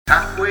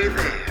Halfway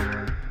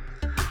there.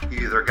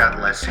 You either got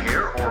less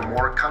hair or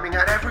more coming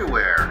out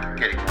everywhere.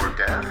 Getting more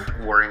death,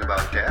 worrying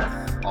about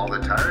death. All the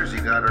tires you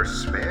got are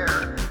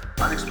spare.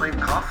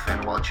 Unexplained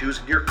coffin while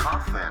choosing your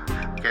coffin.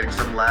 Getting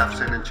some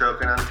laughs in and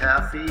choking on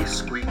taffy.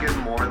 Squeaking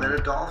more than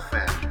a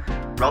dolphin.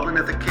 Rubbing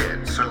at the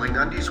kids, circling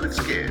undies with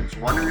skids.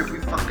 Wondering if we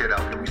fucked it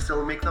up and we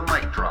still make the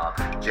mic drop.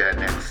 Gen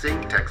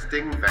Xing,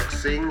 texting,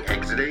 vexing,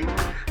 exiting.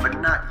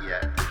 But not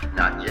yet,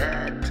 not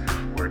yet.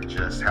 We're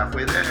just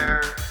halfway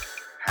there.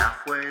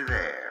 Halfway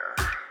there.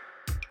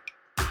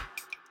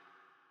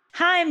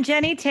 Hi, I'm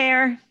Jenny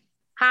Tare.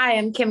 Hi,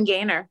 I'm Kim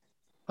Gaynor.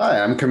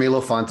 Hi, I'm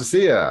Camilo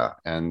Fantasia,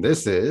 and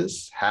this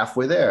is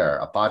Halfway There,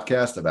 a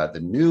podcast about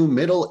the new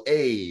middle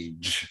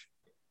age.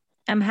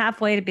 I'm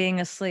halfway to being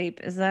asleep.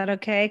 Is that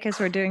okay? Because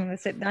we're doing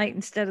this at night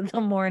instead of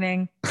the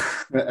morning.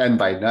 And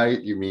by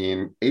night, you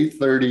mean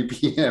 8:30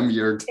 p.m.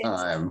 your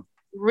time.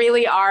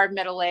 Really are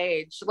middle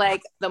age.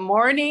 Like the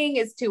morning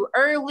is too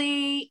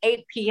early,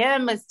 8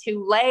 p.m. is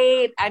too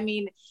late. I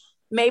mean,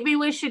 maybe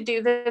we should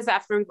do this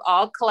after we've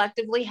all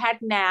collectively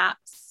had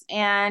naps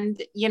and,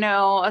 you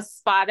know, a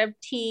spot of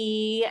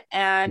tea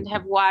and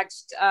have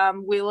watched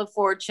Wheel of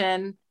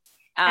Fortune.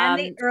 And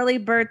the early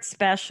bird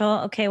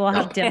special. Okay, we'll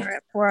have dinner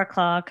at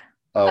 4:00.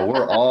 Oh,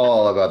 we're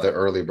all about the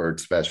early bird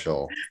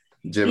special.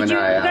 Jim Did and you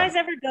I. guys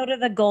ever go to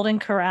the Golden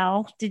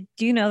Corral? Do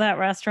you know that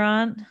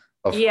restaurant?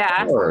 Of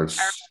Yeah, course.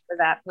 I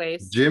remember that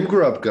place. Jim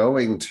grew up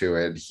going to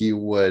it. He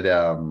would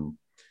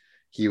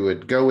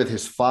go with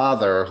his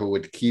father, who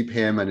would keep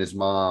him and his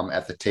mom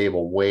at the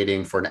table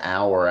waiting for an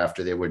hour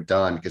after they were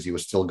done because he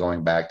was still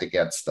going back to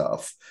get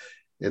stuff.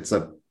 It's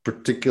a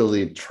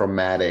particularly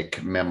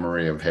traumatic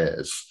memory of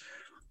his,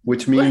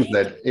 which means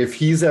that if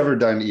he's ever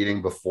done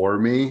eating before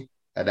me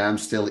and I'm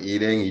still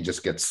eating, he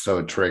just gets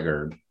so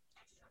triggered.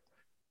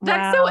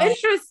 That's so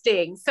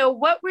interesting. So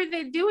what were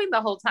they doing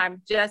the whole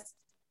time? Just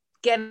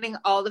getting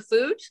all the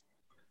food?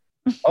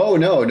 Oh,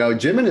 no.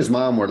 Jim and his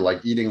mom were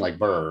like eating like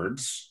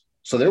birds.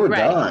 So they were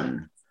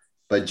done.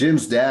 But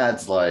Jim's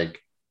dad's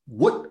like,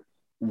 what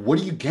are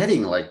you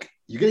getting? Like,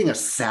 you're getting a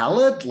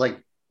salad?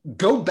 Like,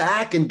 go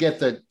back and get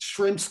the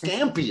shrimp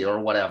scampi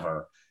or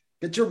whatever.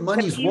 Get your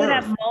money's You worth. would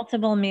have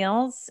multiple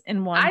meals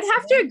in one. I'd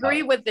have to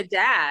agree with the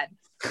dad.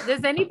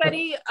 Does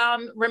anybody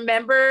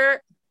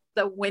remember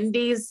the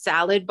Wendy's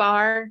salad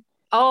bar?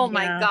 Oh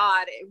my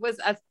God, it was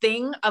a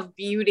thing of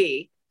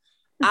beauty.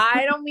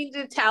 I don't mean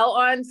to tell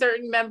on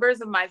certain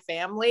members of my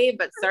family,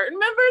 but certain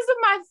members of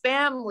my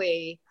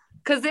family,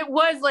 because it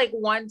was like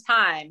one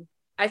time,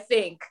 I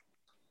think,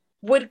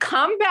 would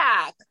come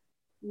back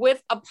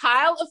with a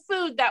pile of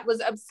food that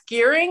was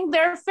obscuring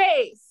their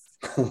face.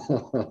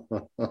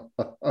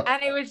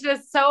 And it was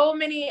just so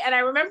many. And I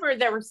remember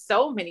there were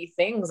so many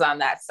things on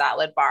that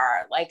salad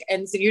bar. Like,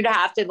 and so you'd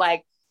have to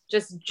like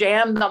just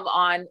jam them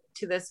on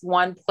to this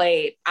one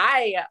plate.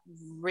 I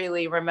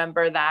really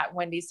remember that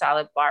Wendy's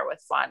salad bar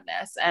with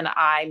fondness, and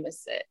I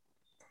miss it.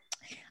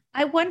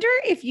 I wonder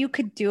if you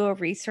could do a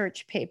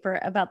research paper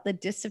about the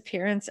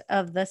disappearance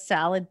of the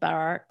salad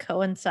bar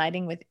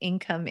coinciding with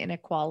income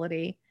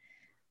inequality.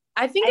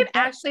 I think it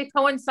actually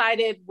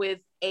coincided with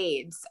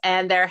AIDS,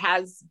 and there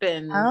has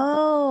been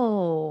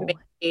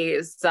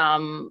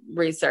some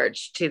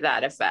research to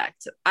that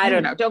effect. I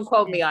don't know. Don't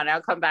quote me on it.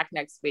 I'll come back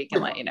next week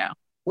and let you know.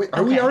 Wait,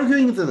 are we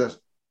arguing that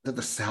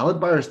the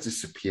salad bar is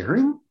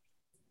disappearing?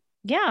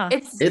 Yeah.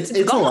 It's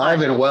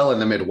alive and well in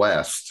the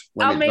Midwest.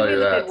 Maybe in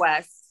the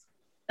Midwest.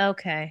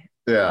 Okay.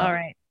 Yeah. All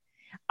right.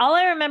 All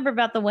I remember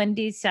about the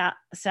Wendy's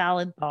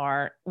salad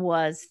bar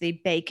was the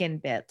bacon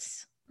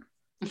bits.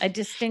 I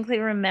distinctly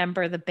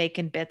remember the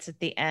bacon bits at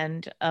the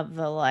end of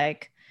the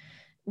like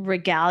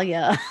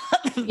regalia.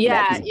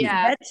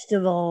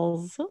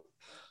 Vegetables.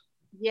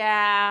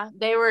 Yeah,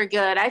 they were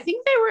good. I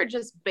think they were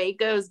just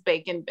Baco's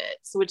bacon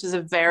bits, which is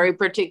a very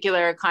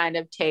particular kind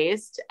of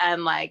taste.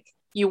 And like,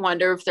 you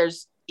wonder if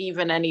there's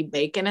even any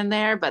bacon in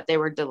there, but they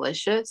were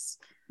delicious.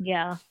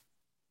 Yeah.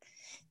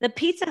 The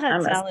Pizza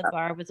Hut salad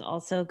bar was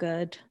also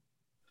good.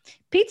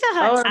 Pizza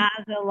Hut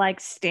as a like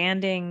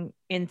standing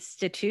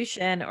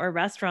institution or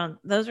restaurant,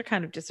 those are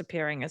kind of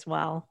disappearing as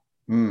well.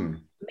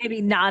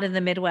 Maybe not in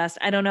the Midwest.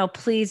 I don't know.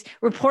 Please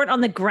report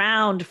on the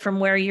ground from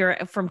where you're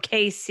from,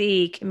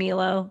 KC,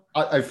 Camilo.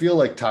 I feel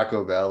like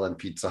Taco Bell and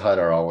Pizza Hut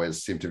are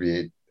always seem to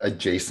be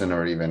adjacent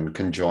or even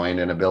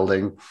conjoined in a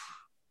building.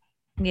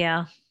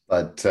 Yeah.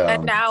 But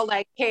and now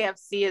like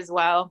KFC as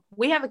well.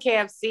 We have a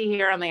KFC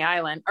here on the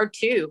island, or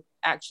two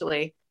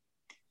actually.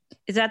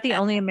 Is that the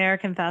only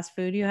American fast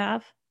food you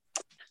have?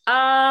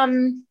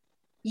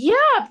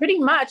 Yeah, pretty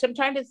much. I'm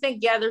trying to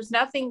think. Yeah, there's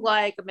nothing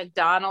like a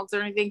McDonald's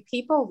or anything.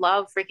 People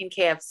love freaking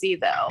KFC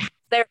though.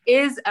 There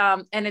is,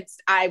 and it's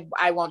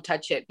I won't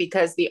touch it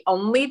because the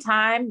only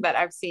time that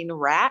I've seen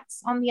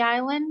rats on the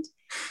island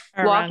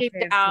walking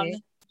down,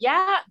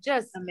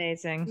 just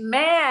amazing.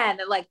 Man,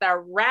 like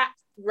the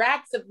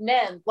rats of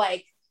men,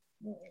 like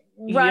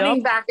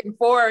running back and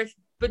forth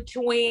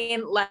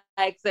between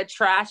like the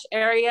trash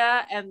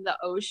area and the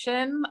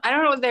ocean. I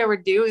don't know what they were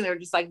doing. They were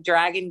just like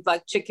dragging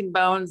like chicken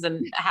bones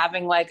and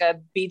having like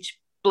a beach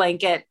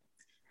blanket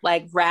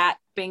like rat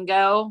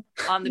bingo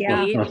on the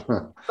beach,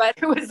 but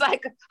it was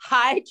like a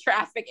high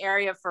traffic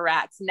area for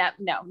rats. No,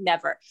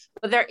 never.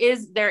 But there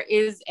is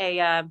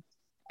a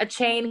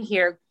chain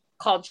here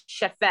called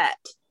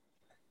Chefette,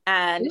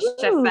 and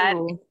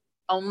Chefette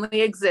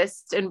only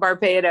exists in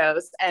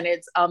Barbados, and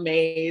it's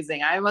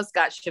amazing. I almost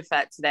got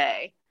Chefette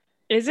today.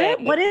 Is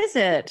it? What is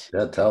it?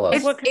 Yeah, tell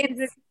us.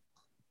 It's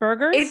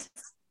burgers?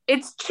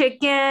 It's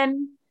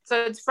chicken.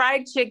 So it's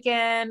fried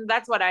chicken.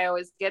 That's what I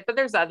always get. But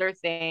there's other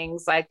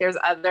things. Like there's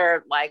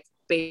other like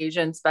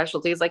Bayesian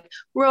specialties like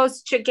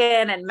roast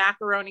chicken and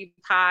macaroni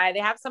pie. They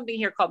have something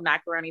here called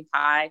macaroni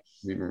pie.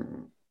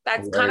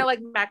 That's kind of like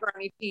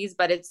macaroni cheese,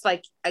 but it's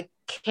like a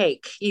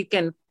cake. You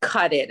can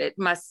cut it. It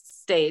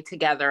must stay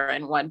together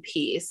in one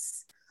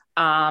piece.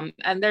 And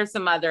there's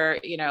some other,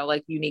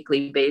 like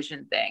uniquely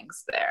Bayesian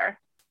things there.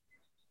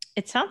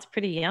 It sounds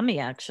pretty yummy,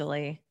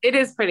 actually. It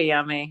is pretty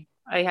yummy,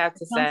 I have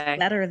to say.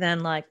 Better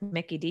than like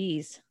Mickey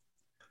D's.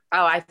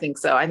 Oh, I think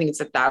so. I think it's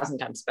 1,000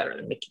 times better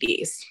than Mickey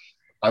D's.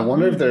 I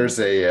wonder if there's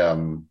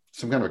some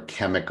kind of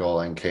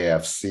chemical in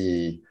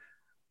KFC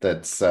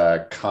that's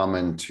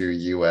common to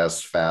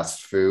U.S.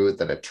 fast food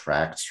that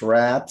attracts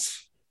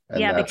rats. And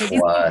yeah, because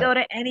you can go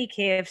to any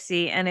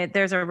KFC and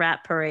there's a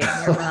rat parade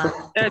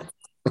nearby.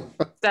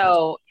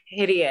 So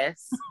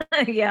hideous.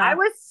 Yeah. I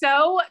was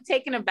so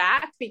taken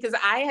aback because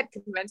I had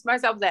convinced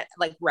myself that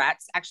like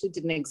rats actually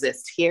didn't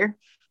exist here.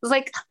 I was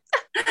like,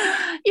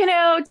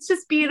 it's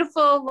just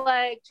beautiful,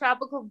 like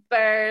tropical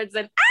birds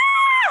and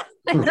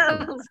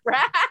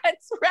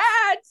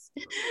rats.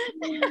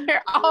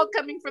 They're all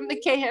coming from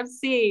the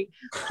KFC.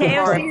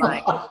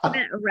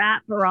 KFC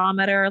rat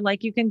barometer.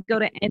 Like you can go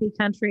to any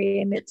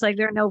country and it's like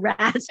there are no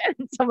rats,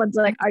 and someone's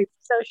like, "Are you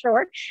so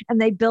short?" And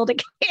they build a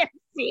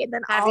KFC, and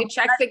then have you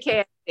checked the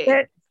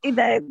KFC?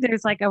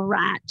 There's like a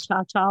rat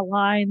cha-cha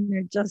line.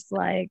 They're just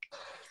like,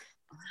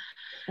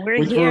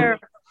 we're here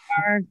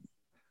for our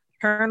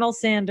Colonel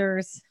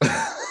Sanders.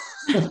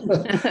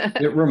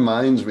 It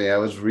reminds me, I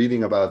was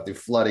reading about the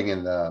flooding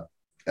in the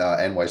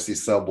NYC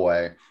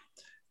subway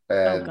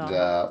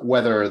and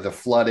whether the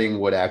flooding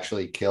would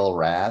actually kill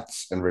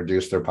rats and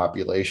reduce their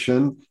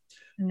population.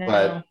 No.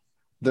 But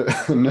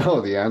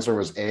the answer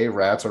was A,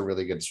 rats are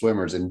really good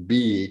swimmers, and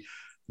B,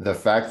 the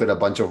fact that a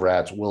bunch of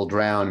rats will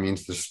drown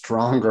means the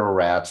stronger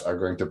rats are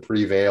going to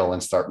prevail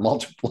and start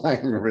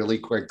multiplying really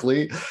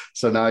quickly.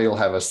 So now you'll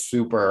have a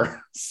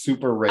super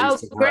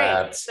race of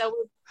rats. So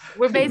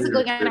we're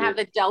basically going to have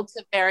the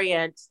Delta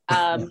variant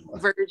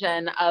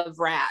version of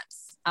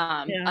rats,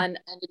 in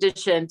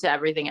addition to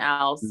everything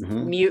else.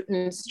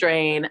 Mutant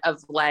strain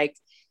of like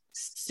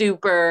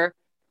super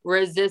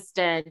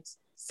resistant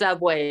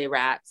subway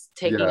rats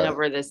taking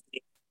over this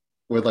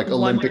with like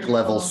Olympic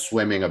level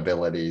swimming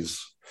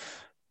abilities.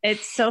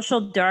 It's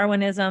social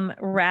Darwinism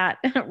rat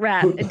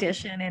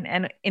edition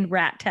in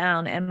Rat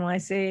Town,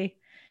 NYC.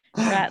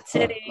 Rat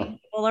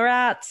City, full of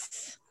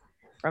rats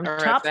from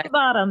top to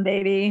bottom,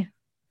 baby.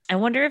 I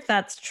wonder if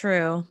that's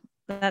true.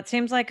 That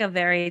seems like a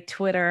very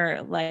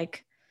Twitter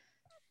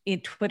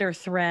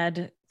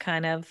thread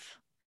kind of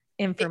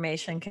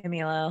information,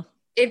 Camilo.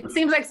 It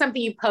seems like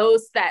something you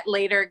post that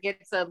later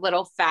gets a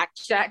little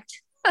fact checked.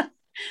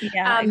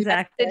 Yeah,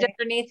 exactly.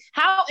 Underneath.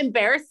 How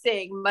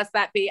embarrassing must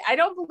that be? I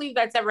don't believe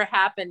that's ever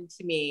happened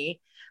to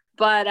me,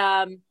 but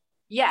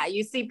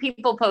you see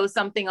people post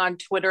something on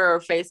Twitter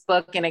or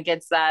Facebook and it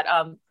gets that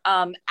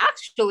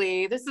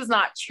actually this is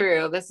not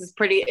true, this is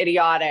pretty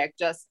idiotic,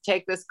 just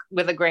take this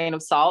with a grain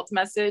of salt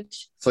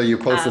message. So you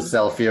post a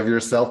selfie of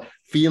yourself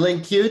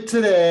feeling cute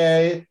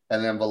today,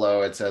 and then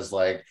below it says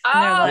like,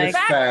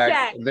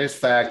 this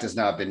fact has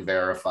not been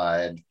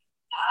verified.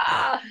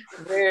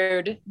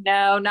 Rude.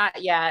 No,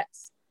 not yet.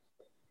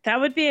 That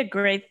would be a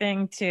great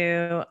thing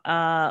to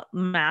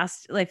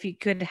like if you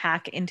could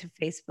hack into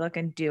Facebook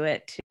and do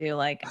it to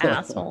like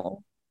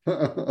asshole.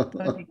 That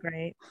would be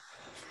great.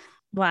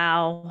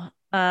 Wow.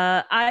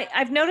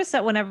 I've noticed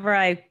that whenever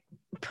I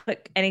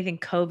put anything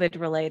COVID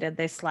related,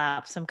 they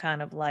slap some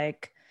kind of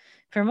like,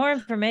 for more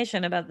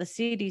information about the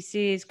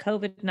CDC's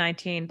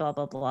COVID-19, blah,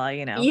 blah, blah,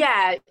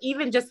 Yeah,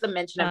 even just the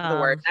mention of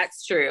the word.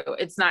 That's true.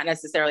 It's not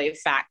necessarily a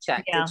fact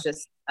check. Yeah. It's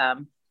just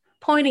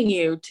pointing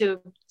you to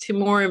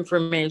more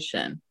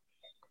information.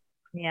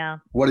 Yeah.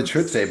 What it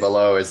should say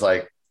below is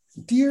like,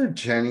 "Dear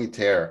Jenny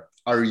Terre,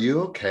 are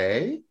you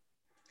okay?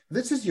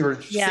 This is your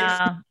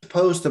 6th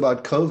post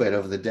about COVID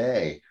of the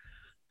day."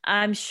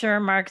 I'm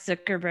sure Mark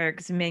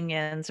Zuckerberg's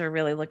minions are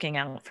really looking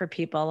out for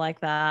people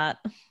like that.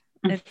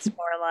 It's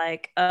more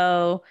like,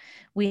 oh,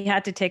 we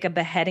had to take a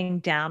beheading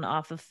down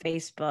off of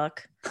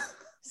Facebook.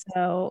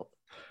 So,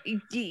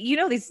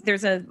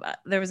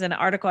 there was an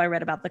article I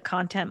read about the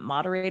content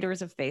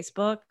moderators of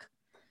Facebook,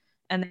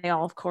 and they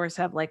all, of course,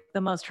 have like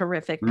the most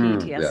horrific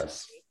PTSD.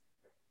 Yes.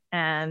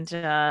 And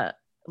they're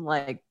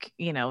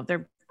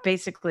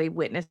basically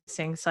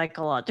witnessing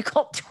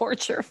psychological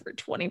torture for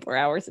 24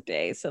 hours a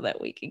day so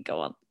that we can go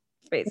on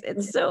face.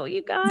 It's so,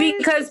 you guys.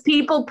 Because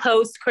people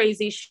post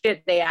crazy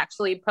shit. They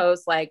actually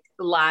post like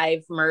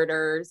live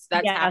murders.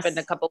 That's happened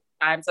a couple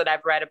of times that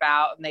I've read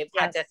about, and they've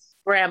had to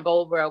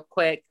scramble real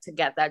quick to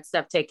get that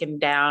stuff taken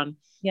down.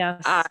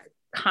 Yes.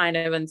 Kind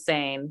of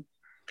insane.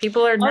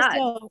 People are nuts.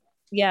 Also,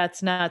 yeah,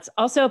 it's nuts.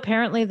 Also,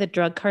 apparently the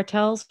drug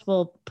cartels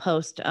will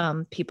post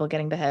people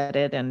getting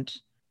beheaded and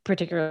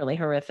particularly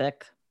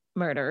horrific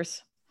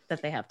murders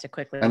that they have to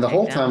quickly. And the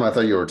whole time I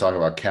thought you were talking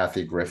about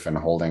Kathy Griffin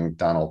holding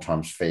Donald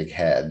Trump's fake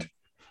head.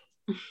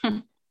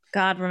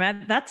 God,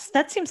 remember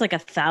that seems like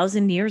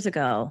 1,000 years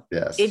ago.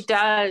 Yes, it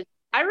does.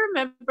 I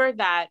remember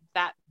that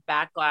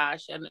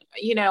backlash, and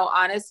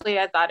honestly,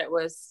 I thought it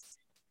was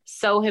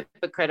so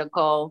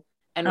hypocritical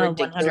and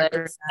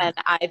ridiculous. 100%. And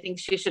I think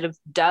she should have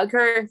dug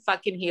her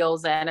fucking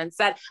heels in and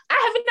said, "I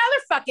have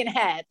another fucking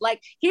head.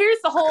 Like, here's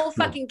the whole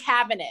fucking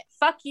cabinet.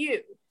 Fuck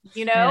you."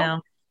 Yeah.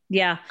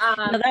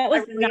 No, that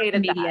was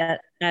not media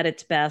at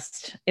its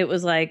best. It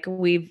was like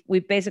we've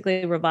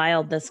basically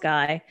reviled this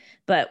guy,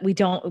 but we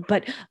don't.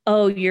 But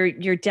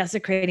you're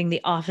desecrating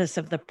the office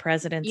of the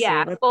presidency.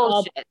 Yeah,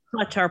 bullshit.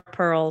 Clutch our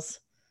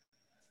pearls.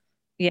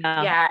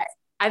 Yeah.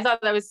 I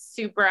thought that was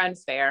super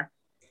unfair.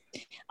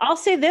 I'll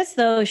say this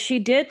though, she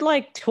did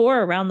like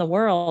tour around the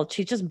world.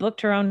 She just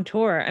booked her own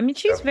tour. I mean,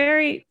 she's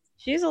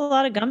a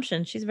lot of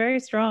gumption. She's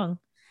very strong.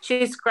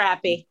 She's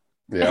scrappy.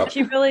 Yeah,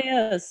 she really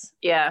is.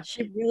 Yeah,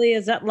 she really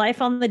is. That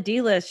life on the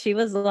D list. She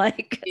was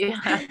like,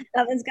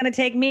 nothing's gonna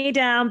take me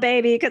down,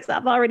 baby, because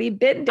I've already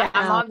been down.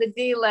 I'm on the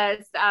D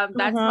list. That's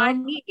my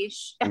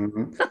niche.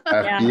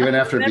 Mm-hmm. Even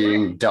after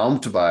being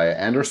dumped by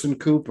Anderson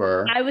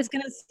Cooper. I was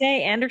gonna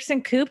say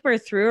Anderson Cooper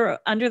threw her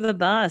under the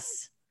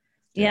bus.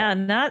 Yeah,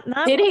 not.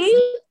 Did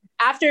he?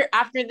 After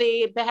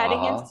the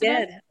beheading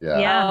incident?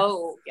 Yeah.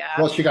 Oh, yeah.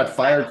 Well, she got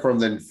fired from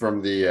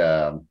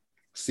the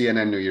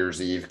CNN New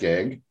Year's Eve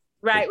gig.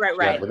 Right.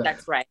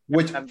 That's right.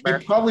 Which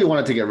he probably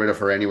wanted to get rid of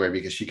her anyway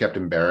because she kept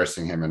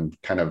embarrassing him in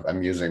kind of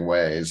amusing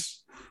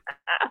ways.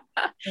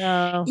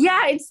 Yeah,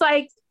 it's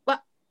like,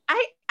 well,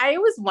 I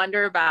always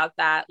wonder about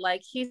that.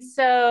 Like, he's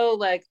so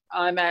like,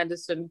 I'm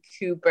Anderson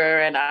Cooper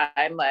and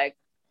I'm like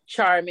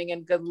charming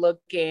and good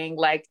looking.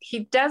 Like,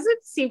 he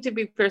doesn't seem to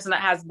be a person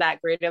that has that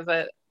great of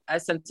a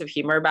sense of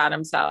humor about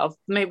himself.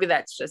 Maybe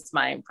that's just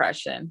my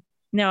impression.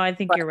 No, I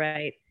think you're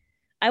right.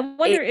 I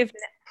wonder if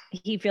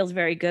he feels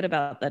very good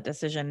about that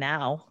decision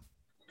now.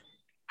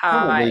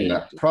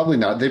 Probably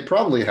not. They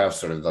probably have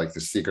sort of like the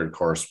secret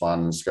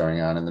correspondence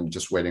going on and then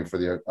just waiting for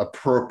the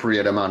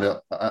appropriate amount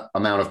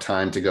of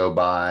time to go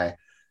by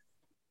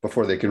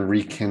before they can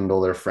rekindle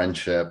their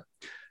friendship.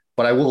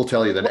 But I will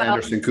tell you that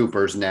Anderson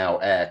Cooper's now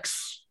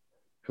ex,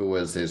 who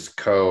was his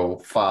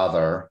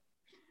co-father,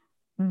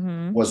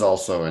 was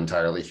also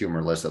entirely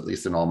humorless, at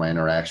least in all my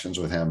interactions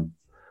with him.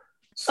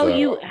 So,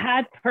 you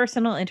had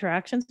personal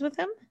interactions with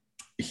him?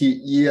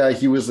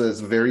 He was a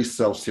very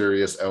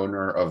self-serious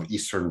owner of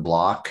Eastern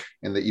Bloc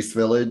in the East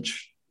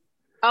Village.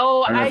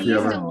 Oh, I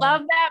used to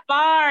love that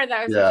bar.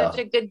 That was such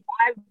a good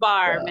dive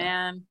bar,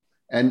 man.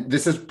 And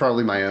this is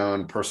probably my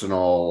own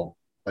personal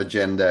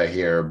agenda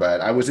here,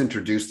 but I was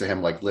introduced to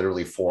him like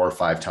literally 4 or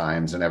 5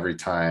 times, and every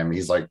time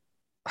he's like,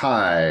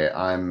 "Hi,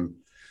 I'm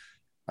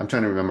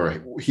trying to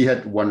remember." He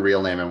had one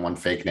real name and one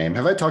fake name.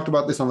 Have I talked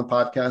about this on the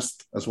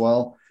podcast as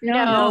well?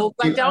 No,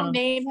 but don't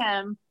name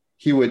him.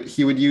 He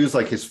would use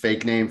like his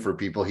fake name for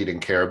people he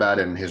didn't care about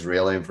and his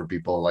real name for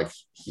people like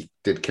he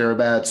did care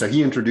about. So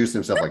he introduced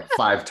himself like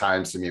 5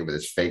 times to me with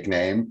his fake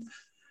name.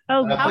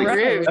 Oh, how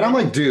rude. And I'm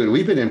like, dude,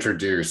 we've been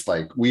introduced.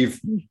 Like we've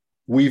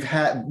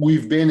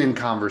been in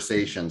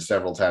conversation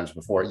several times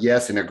before.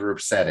 Yes, in a group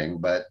setting,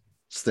 but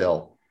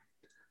still.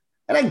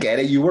 And I get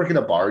it. You work at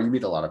a bar, you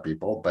meet a lot of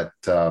people, but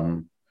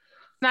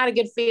not a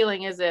good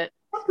feeling, is it?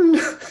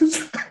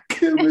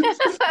 No,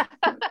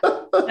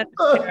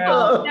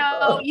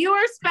 you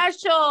are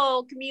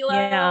special, Camilo.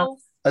 Yeah.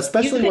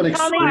 Especially when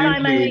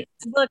extremely...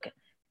 Look,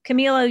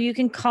 Camilo, you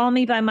can call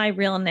me by my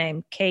real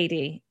name,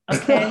 Katie.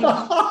 Okay.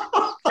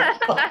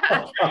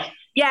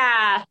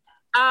 Yeah.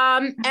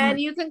 And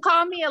you can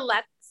call me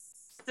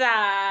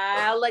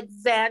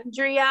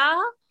Alexandria.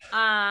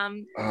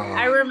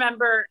 I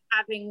remember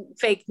having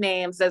fake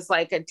names as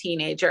like a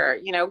teenager,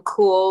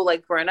 cool,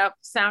 like grown-up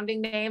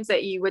sounding names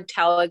that you would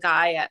tell a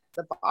guy at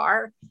the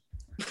bar.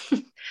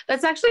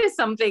 That's actually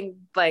something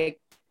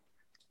like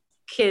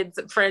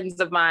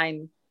friends of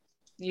mine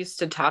used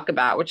to talk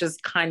about, which is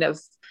kind of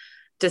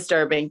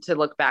disturbing to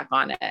look back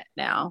on it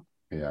now.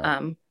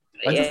 I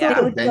just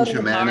thought that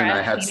Benjamin and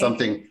I had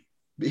something,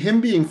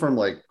 him being from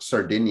like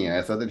Sardinia,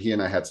 I thought that he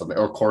and I had something,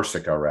 or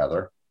Corsica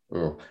rather.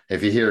 Ooh,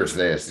 if he hears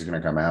this, he's going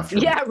to come after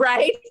me. Yeah,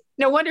 right.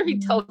 No wonder he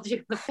told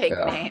you the fake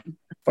name.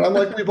 But I'm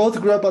like, we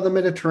both grew up on the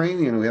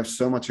Mediterranean. We have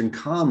so much in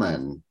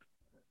common.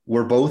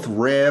 We're both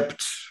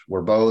ripped.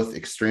 We're both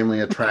extremely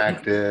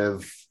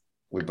attractive.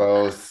 We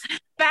both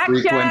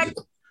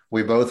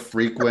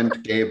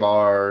frequent gay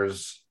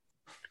bars.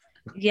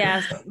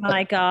 Yes,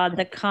 my God,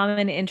 the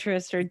common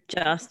interests are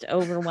just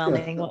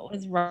overwhelming. What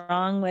was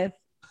wrong with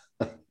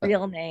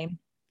real name,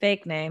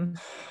 fake name?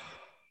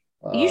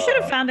 You should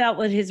have found out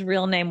what his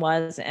real name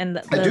was.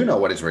 And I do know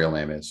what his real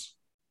name is.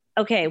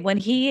 Okay, when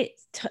he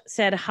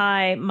said,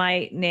 "Hi,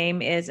 my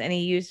name is," and he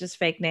used his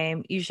fake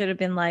name, you should have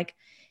been like,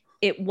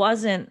 "It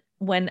wasn't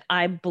when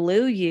I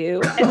blew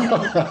you,"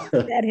 and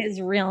said his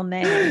real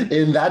name.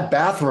 In that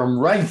bathroom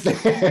right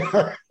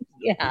there.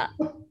 Yeah.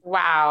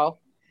 Wow.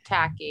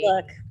 Tacky.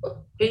 Look,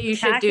 you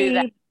should do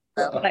that.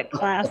 But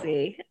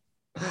classy.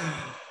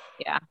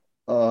 Yeah.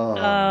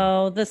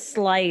 Oh, the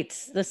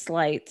slights.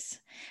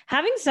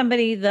 Having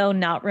somebody though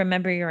not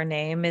remember your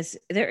name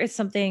there is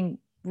something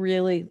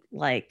really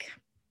like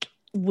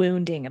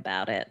wounding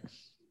about it.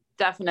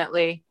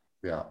 Definitely.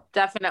 Yeah.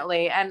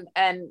 Definitely. And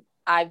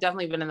I've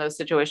definitely been in those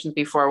situations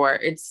before where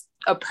it's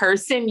a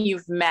person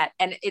you've met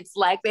and it's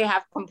like they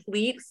have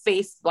complete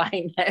face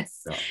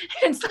blindness. Yeah.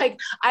 It's like,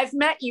 I've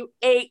met you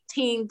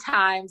 18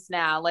 times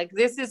now. Like,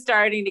 this is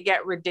starting to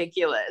get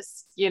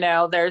ridiculous. You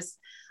know, there's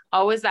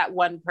always that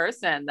one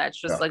person that's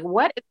just like,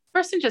 what? Is this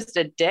person just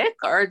a dick,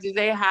 or do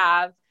they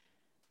have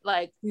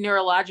like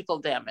neurological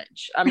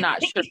damage? I'm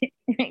not sure.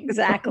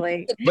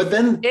 Exactly. But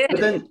then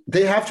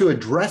they have to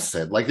address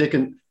it. Like,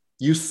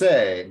 you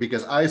say,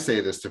 because I say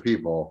this to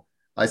people,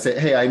 I say,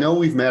 hey, I know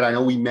we met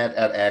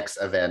at X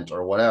event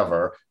or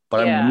whatever,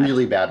 but I'm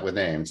really bad with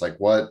names. Like,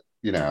 what,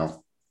 you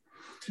know?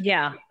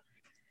 Yeah.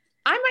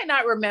 I might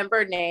not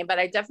remember a name, but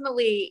I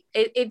definitely,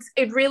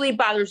 it really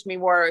bothers me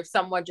more if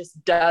someone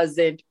just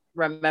doesn't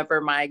remember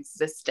my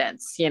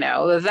existence. You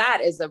know, that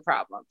is a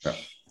problem. Yeah.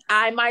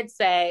 I might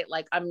say,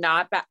 like, I'm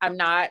not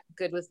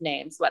good with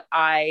names, but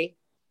I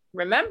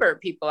remember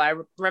people. I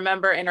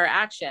remember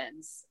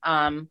interactions.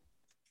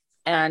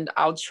 And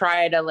I'll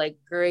try to like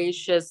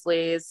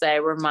graciously say,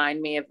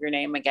 remind me of your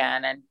name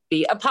again, and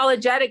be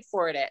apologetic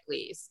for it at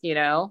least, you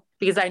know,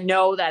 because I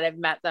know that I've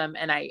met them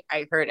and I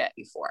heard it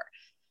before.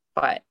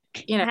 But,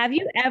 you know. Have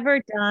you ever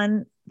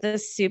done the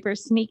super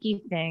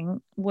sneaky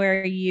thing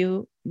where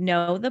you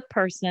know the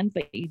person,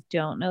 but you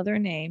don't know their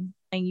name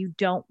and you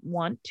don't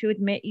want to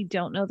admit you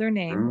don't know their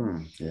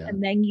name?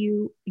 And then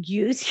you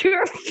use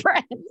your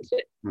friend,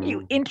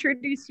 you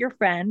introduce your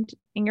friend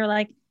and you're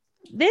like,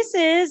 this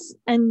is,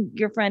 and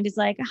your friend is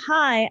like,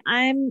 hi,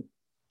 I'm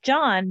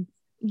John.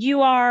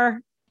 You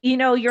are, you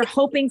know, you're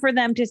hoping for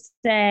them to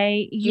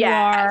say you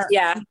are.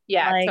 Yeah,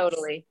 like,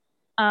 totally.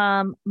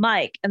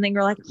 Mike. And then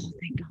you're like, oh,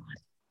 thank God.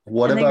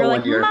 What about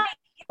when you're,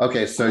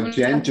 okay, so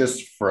Jen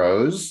just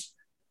froze.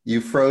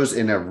 You froze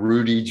in a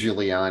Rudy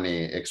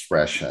Giuliani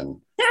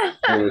expression.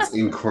 It was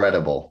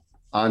incredible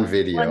on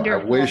video.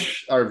 Wonderful. I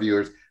wish our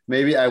viewers,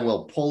 maybe I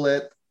will pull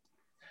it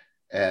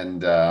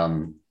and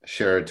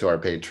share it to our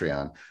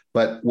Patreon.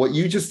 But what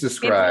you just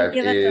described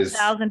is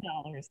 $1,000.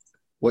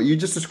 What you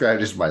just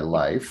described is my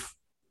life.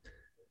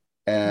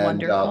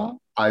 And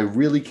I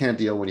really can't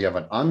deal when you have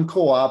an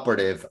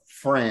uncooperative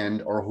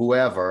friend or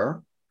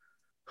whoever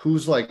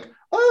who's like,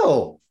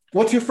 oh,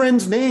 what's your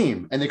friend's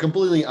name? And they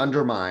completely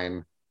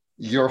undermine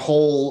your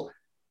whole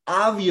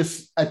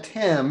obvious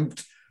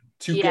attempt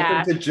to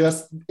get them to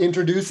just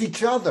introduce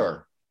each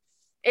other.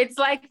 It's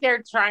like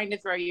they're trying to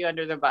throw you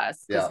under the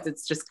bus because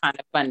it's just kind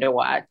of fun to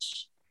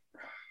watch.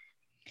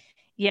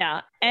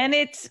 Yeah. And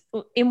it's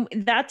in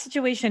that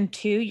situation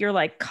too, you're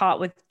like caught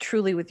with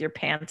your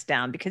pants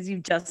down because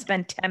you've just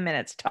spent 10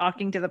 minutes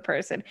talking to the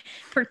person,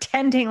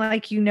 pretending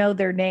like you know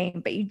their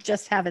name, but you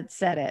just haven't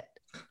said it.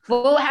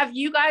 Well, have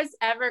you guys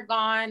ever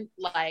gone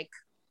like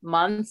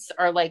months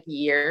or like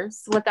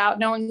years without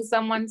knowing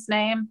someone's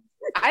name?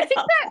 I think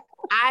that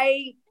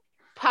I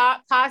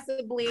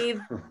possibly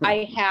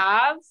I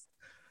have,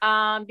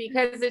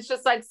 because it's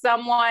just like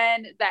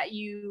someone that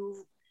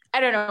I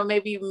don't know,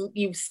 maybe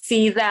you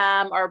see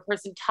them or a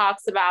person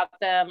talks about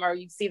them or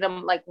you see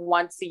them like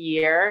once a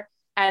year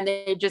and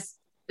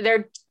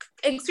they're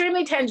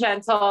extremely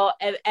tangential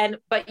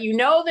but you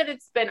know that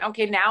it's been,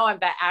 okay, now I'm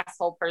that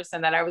asshole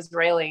person that I was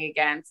railing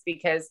against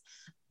because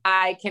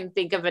I can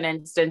think of an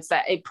instance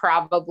that it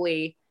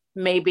probably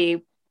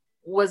maybe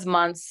was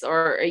months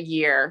or a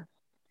year.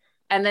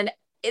 And then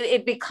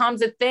it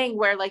becomes a thing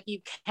where like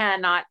you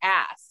cannot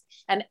ask.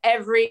 And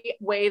every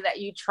way that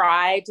you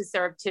try to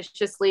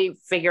surreptitiously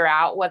figure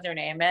out what their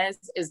name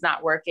is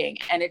not working.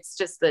 And it's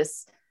just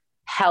this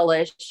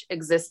hellish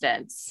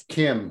existence.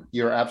 Kim,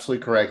 you're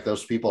absolutely correct.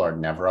 Those people are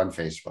never on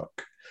Facebook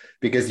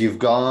because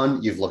you've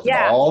looked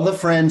at all the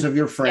friends of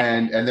your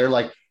friend and they're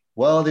like,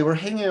 well, they were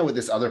hanging out with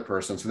this other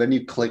person. So then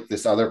you click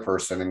this other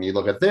person and you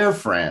look at their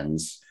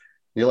friends.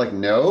 You're like,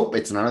 nope,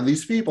 it's none of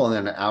these people. And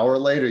then an hour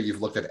later,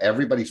 you've looked at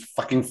everybody's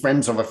fucking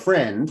friends of a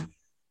friend.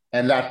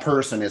 And that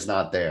person is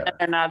not there.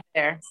 They're not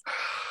there.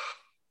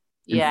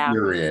 Yeah.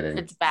 Infuriating.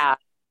 It's bad.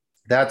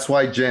 That's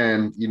why,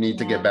 Jen, you need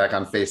to get back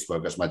on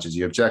Facebook as much as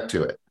you object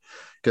to it.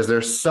 Because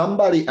there's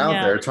somebody out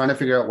there trying to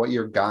figure out what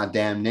your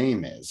goddamn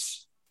name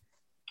is.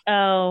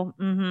 Oh,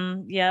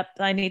 yep.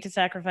 I need to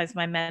sacrifice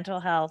my mental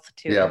health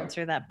to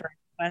answer that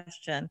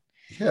question.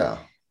 Yeah.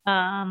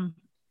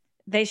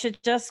 They should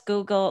just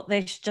Google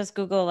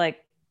like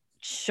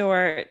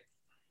short,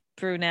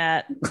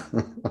 brunette,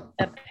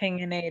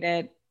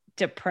 opinionated,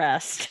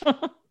 depressed.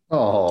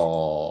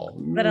 Oh,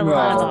 But a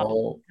lot of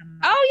no.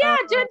 Oh yeah,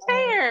 Jen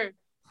Taylor.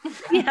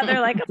 Yeah,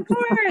 they're like, of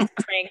course,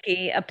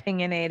 cranky,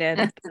 opinionated.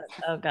 But,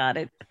 oh God,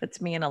 it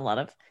puts me in a lot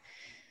of,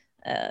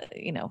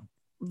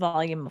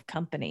 volume of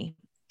company.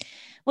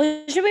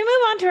 Well, should we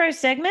move on to our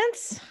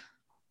segments?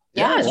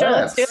 Yeah, sure.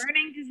 Let's do it.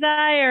 Burning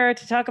desire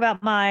to talk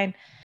about mine.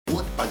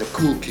 What are the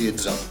cool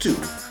kids up to?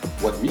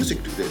 What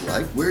music do they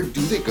like? Where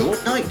do they go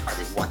at night? Are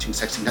they watching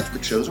sexy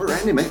Netflix shows or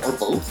anime or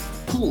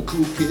both? Cool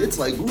kids,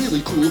 like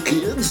really cool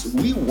kids.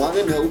 We want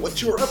to know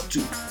what you're up to.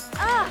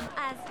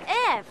 As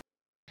if.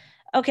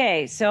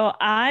 Okay, so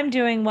I'm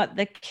doing what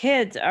the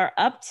kids are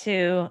up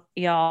to,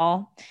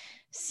 y'all.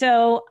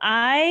 So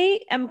I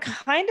am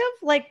kind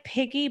of like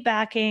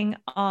piggybacking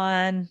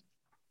on,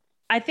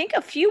 I think,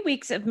 a few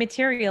weeks of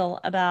material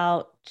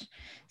about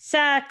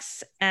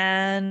sex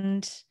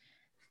and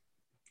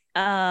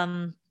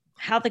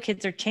how the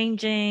kids are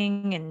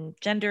changing and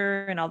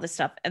gender and all this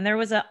stuff. And there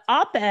was an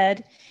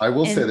op-ed. I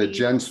will say that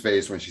Jen's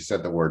face when she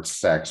said the word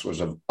sex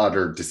was of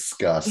utter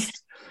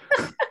disgust.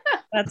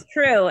 That's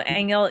true.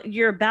 And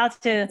you're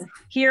about to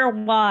hear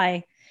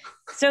why.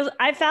 So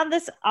I found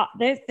this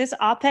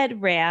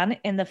op-ed ran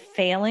in the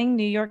failing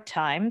New York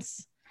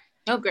Times.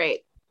 Oh,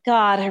 great.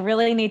 God, I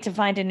really need to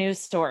find a news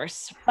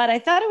source, but I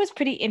thought it was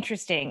pretty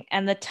interesting.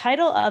 And the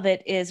title of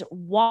it is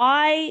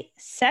Why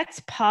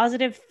Sex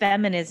Positive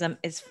Feminism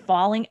is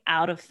Falling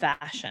Out of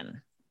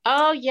Fashion.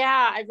 Oh,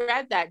 yeah. I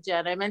read that,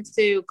 Jen. I meant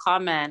to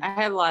comment. I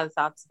had a lot of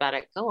thoughts about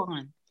it. Go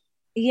on.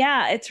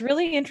 Yeah, it's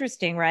really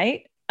interesting,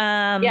 right?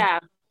 Yeah.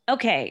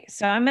 Okay,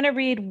 so I'm going to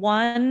read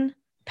one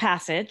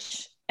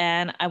passage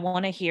and I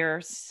want to hear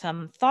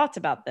some thoughts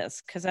about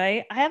this because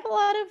I have a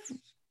lot of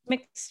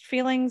mixed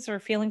feelings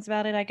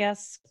about it, I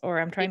guess, or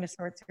I'm trying to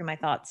sort through my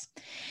thoughts.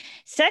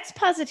 Sex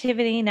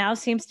positivity now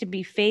seems to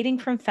be fading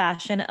from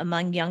fashion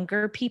among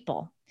younger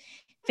people,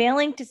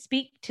 failing to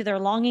speak to their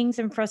longings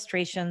and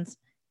frustrations,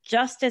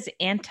 just as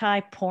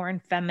anti-porn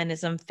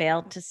feminism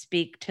failed to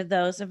speak to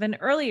those of an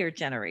earlier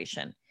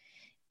generation.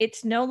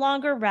 It's no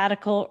longer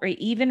radical or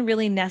even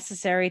really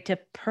necessary to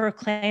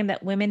proclaim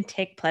that women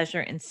take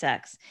pleasure in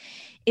sex.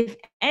 If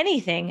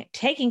anything,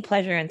 taking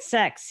pleasure in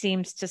sex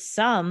seems to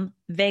some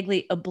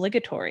vaguely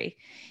obligatory.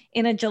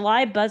 In a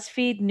July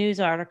BuzzFeed news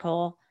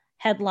article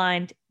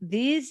headlined,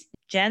 "These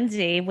Gen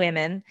Z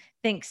women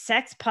think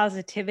sex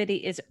positivity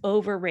is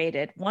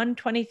overrated," one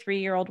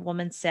 23-year-old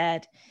woman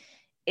said,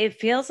 "It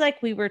feels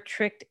like we were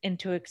tricked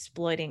into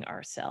exploiting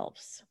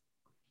ourselves."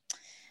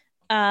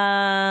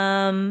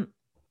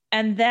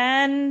 And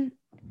then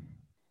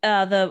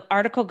the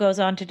article goes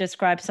on to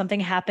describe something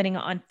happening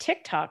on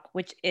TikTok,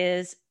 which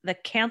is the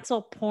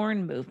cancel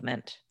porn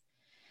movement.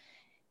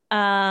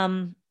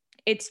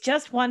 It's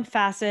just one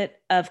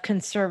facet of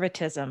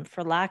conservatism,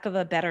 for lack of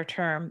a better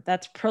term,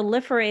 that's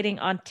proliferating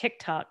on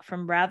TikTok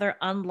from rather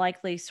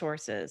unlikely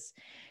sources,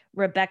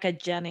 Rebecca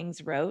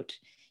Jennings wrote.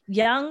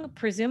 Young,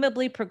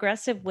 presumably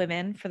progressive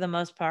women, for the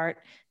most part,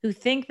 who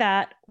think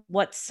that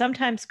what's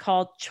sometimes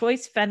called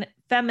choice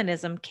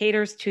feminism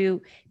caters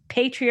to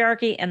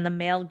patriarchy and the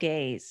male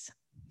gaze.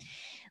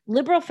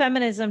 Liberal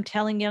feminism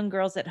telling young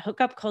girls that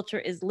hookup culture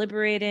is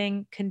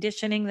liberating,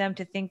 conditioning them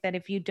to think that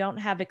if you don't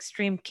have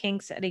extreme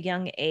kinks at a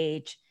young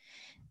age,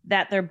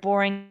 that they're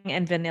boring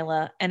and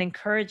vanilla, and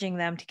encouraging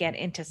them to get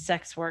into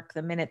sex work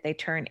the minute they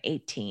turn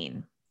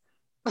 18.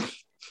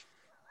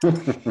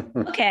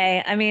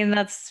 Okay, I mean,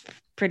 that's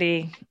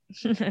pretty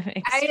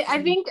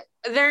I think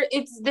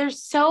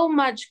there's so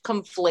much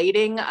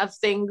conflating of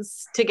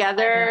things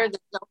together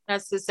that don't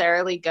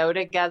necessarily go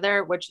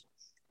together, which,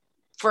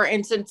 for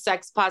instance,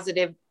 sex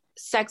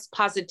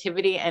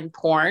positivity and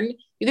porn.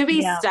 You can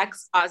be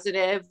sex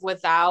positive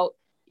without,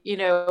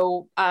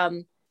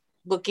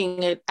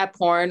 looking at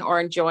porn or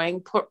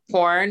enjoying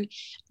porn.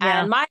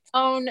 And my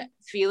own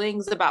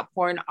feelings about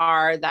porn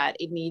are that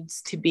it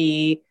needs to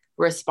be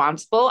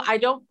responsible. I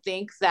don't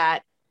think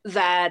that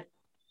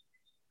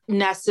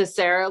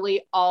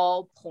necessarily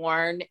all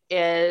porn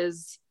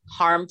is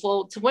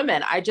harmful to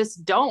women. I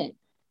just don't.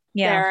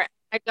 I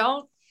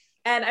don't.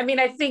 And I mean,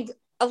 I think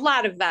a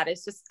lot of that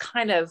is just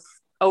kind of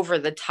over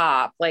the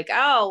top. Like,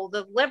 oh,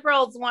 the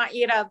liberals want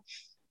you to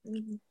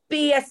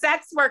be a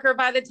sex worker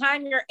by the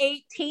time you're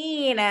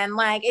 18 and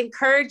like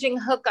encouraging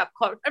hookup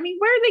culture. I mean,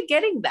 where are they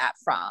getting that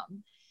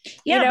from?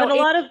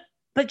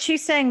 But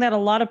she's saying that a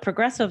lot of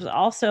progressives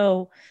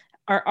also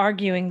are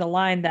arguing the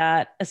line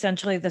that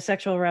essentially the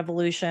sexual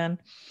revolution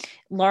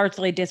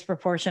largely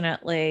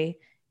disproportionately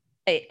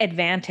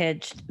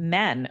advantaged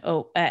men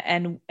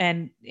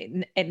and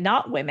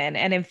not women.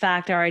 And in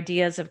fact, our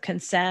ideas of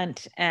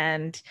consent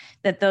and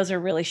that those are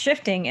really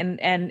shifting,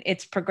 and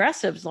it's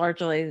progressives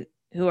largely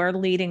who are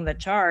leading the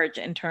charge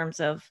in terms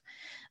of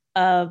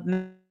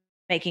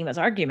making those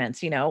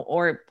arguments,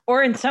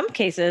 or in some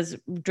cases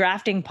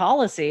drafting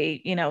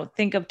policy,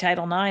 think of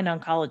Title IX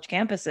on college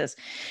campuses,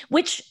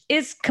 which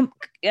is,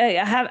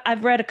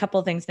 I've read a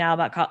couple of things now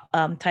about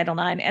Title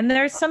IX, and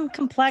there's some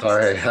complex.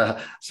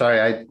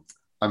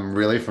 I'm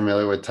really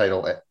familiar with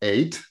Title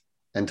VIII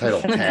and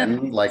Title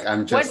 10. Like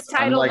I'm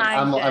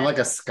like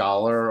a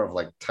scholar of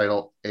like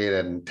Title 8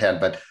 and 10,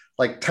 but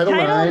Like Title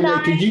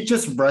IX, could you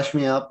just brush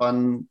me up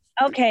on?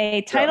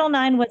 Okay, Title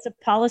IX was a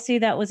policy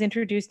that was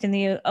introduced in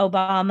the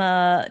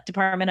Obama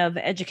Department of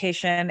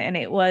Education, and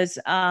it was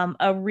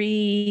a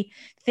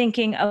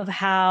rethinking of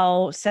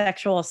how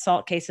sexual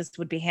assault cases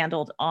would be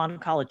handled on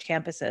college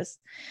campuses.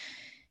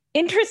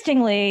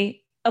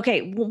 Interestingly,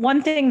 okay,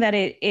 one thing that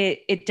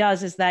it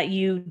does is that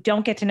you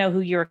don't get to know who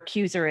your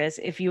accuser is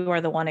if you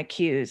are the one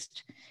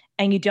accused,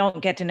 and you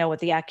don't get to know what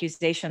the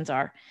accusations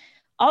are.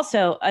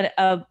 Also,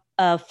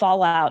 a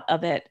fallout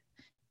of it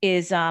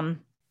is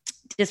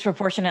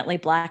disproportionately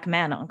Black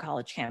men on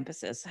college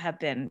campuses have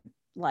been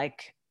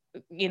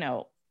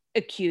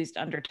accused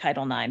under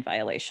Title IX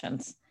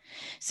violations.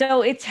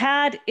 So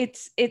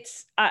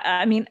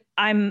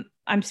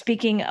I'm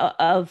speaking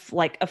of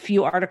like a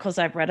few articles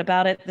I've read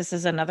about it. This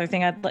is another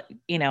thing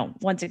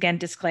once again,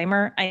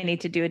 disclaimer, I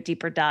need to do a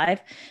deeper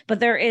dive, but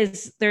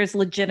there's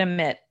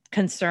legitimate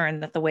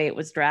concern that the way it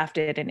was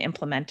drafted and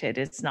implemented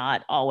is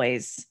not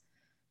always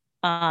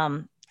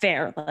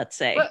fair, let's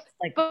say.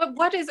 But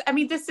what is,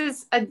 this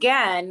is,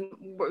 again,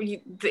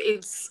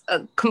 it's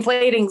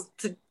conflating.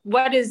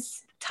 What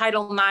does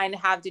Title IX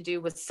have to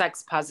do with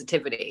sex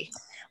positivity?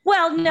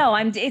 Well, no,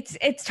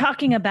 it's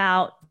talking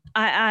about,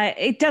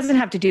 it doesn't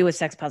have to do with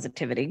sex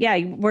positivity. Yeah,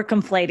 we're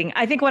conflating.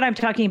 I think what I'm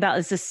talking about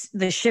is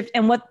the shift,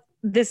 and what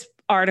this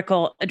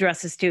article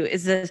addresses too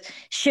is the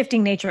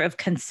shifting nature of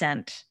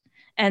consent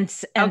and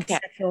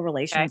sexual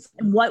relations,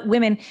 and what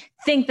women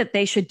think that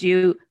they should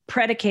do,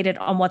 predicated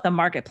on what the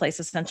marketplace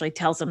essentially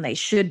tells them they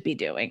should be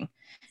doing.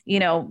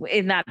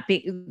 In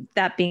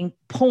that being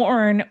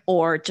porn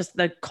or just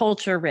the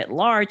culture writ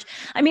large.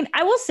 I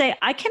will say,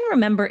 I can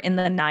remember in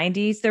the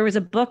 90s, there was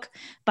a book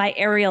by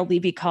Ariel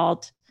Levy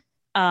called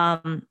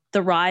The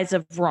Rise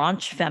of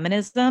Raunch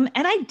Feminism.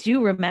 And I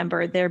do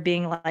remember there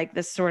being like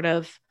this sort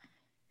of,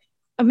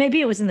 or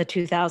maybe it was in the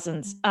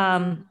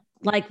 2000s,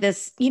 like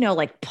this,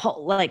 like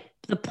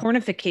the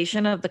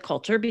pornification of the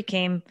culture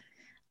became,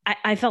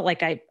 I felt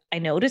like I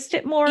noticed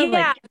it more. Yeah,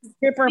 like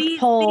stripper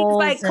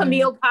poles, things like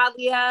Camille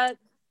Paglia.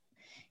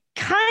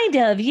 Kind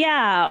of,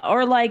 yeah.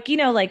 Or like, do you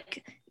know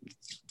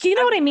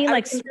what I mean?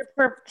 Like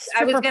stripper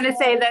I was going to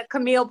say that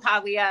Camille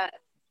Paglia,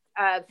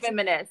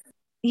 feminist.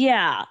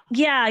 Yeah.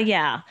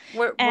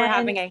 We're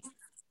having a...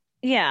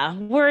 Yeah,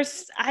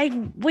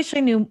 I wish I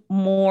knew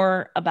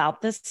more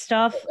about this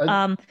stuff.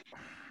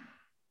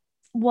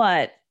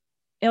 What?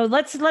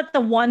 Let's let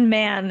the one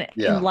man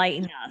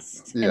enlighten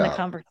us in the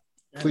conversation.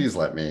 Please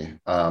let me.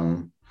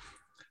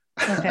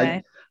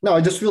 Okay.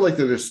 I just feel like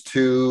there's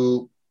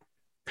two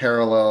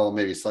parallel,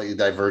 maybe slightly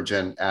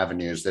divergent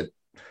avenues that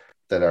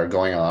are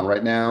going on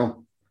right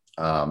now.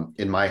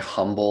 In my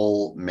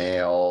humble,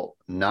 male,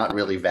 not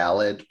really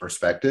valid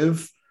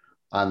perspective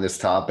on this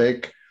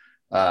topic,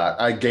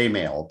 I gay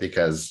male,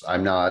 because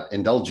I'm not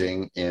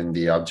indulging in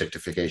the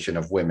objectification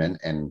of women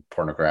and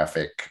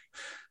pornographic.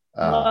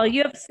 Well,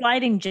 you have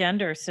sliding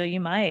gender, so you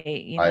might.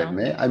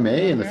 I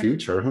may in the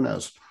future. Who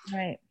knows?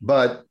 Right.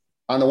 But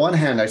on the one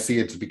hand, I see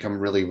it to become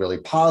really, really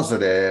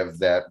positive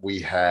that we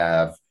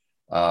have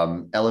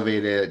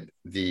elevated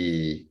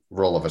the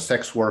role of a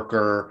sex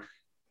worker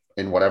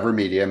in whatever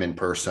medium, in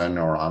person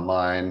or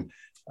online,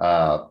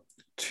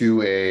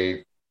 to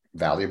a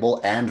valuable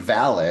and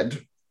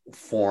valid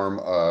form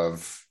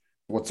of,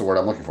 what's the word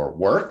I'm looking for?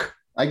 Work,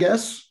 I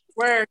guess.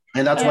 Work.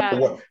 And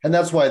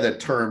that's why the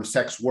term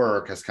sex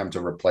work has come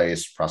to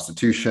replace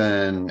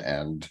prostitution,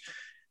 and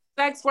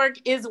sex work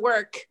is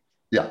work.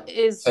 Yeah,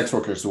 sex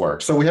work is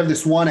work. So we have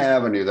this one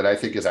avenue that I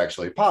think is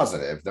actually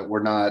positive,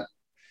 that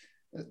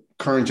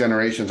current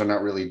generations are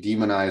not really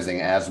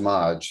demonizing as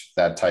much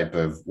that type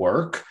of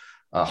work.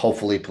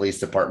 Hopefully police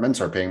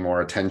departments are paying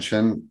more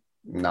attention,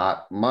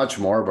 not much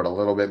more, but a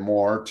little bit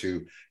more,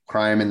 to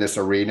crime in this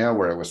arena,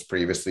 where it was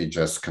previously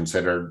just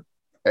considered,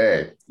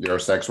 hey, you're a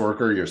sex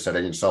worker, you're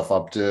setting yourself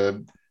up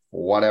to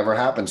whatever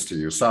happens to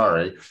you,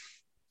 sorry.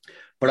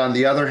 But on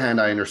the other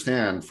hand, I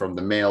understand from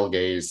the male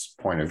gaze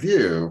point of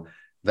view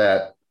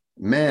that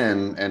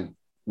men, and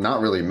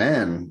not really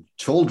men,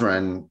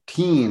 children,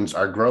 teens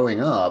are growing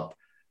up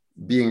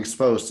being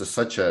exposed to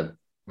such a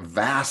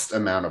vast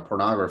amount of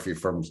pornography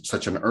from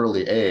such an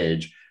early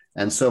age,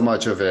 and so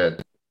much of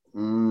it, I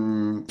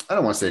don't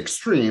want to say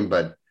extreme,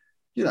 but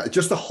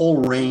just the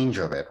whole range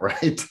of it,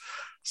 right?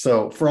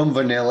 So from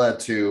vanilla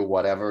to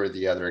whatever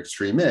the other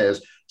extreme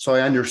is. So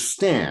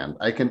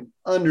I can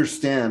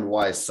understand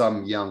why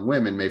some young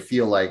women may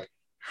feel like,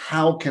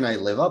 how can I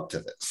live up to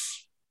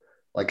this?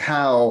 Like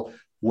how,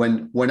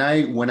 when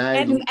I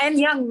and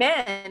young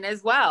men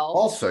as well.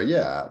 Also,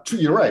 yeah,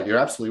 you're right. You're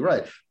absolutely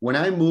right. When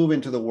I move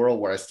into the world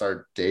where I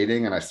start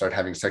dating and I start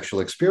having sexual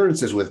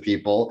experiences with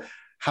people,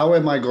 how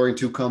am I going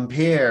to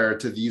compare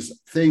to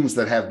these things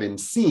that have been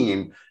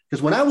seen?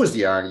 Because when I was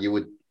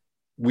young,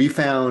 we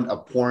found a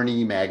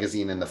porny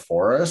magazine in the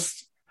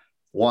forest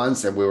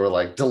once, and we were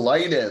like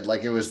delighted,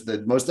 like it was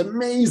the most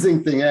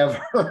amazing thing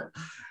ever.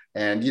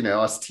 And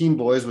us teen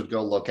boys would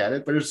go look at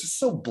it, but it was just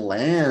so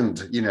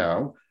bland,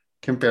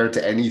 compared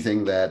to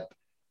anything that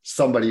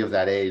somebody of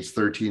that age,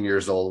 13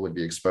 years old, would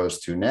be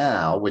exposed to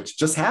now,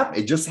 which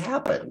it just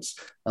happens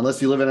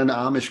unless you live in an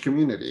Amish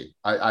community.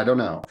 I don't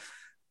know.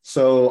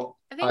 So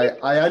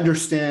I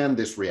understand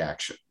this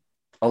reaction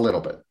a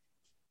little bit.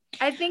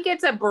 I think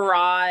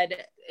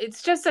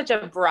it's just such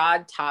a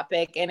broad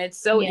topic, and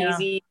it's so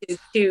easy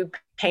to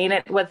paint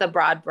it with a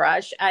broad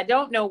brush. I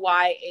don't know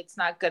why it's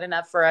not good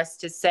enough for us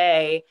to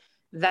say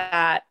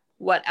that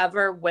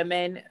whatever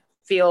women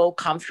feel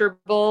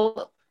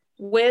comfortable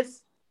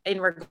with in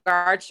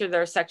regards to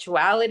their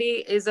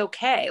sexuality is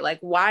okay. Like,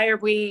 why are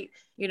we,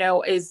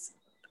 is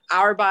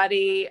our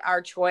body,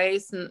 our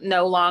choice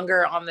no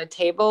longer on the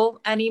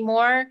table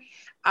anymore?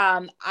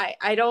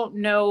 I don't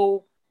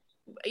know.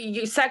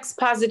 Sex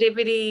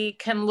positivity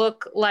can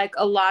look like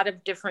a lot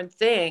of different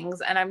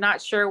things, and I'm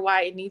not sure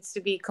why it needs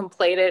to be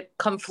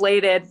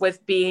conflated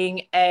with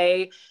being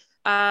a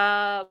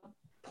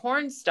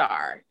porn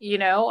star.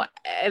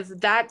 If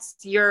that's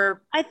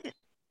your,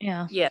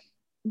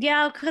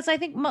 because I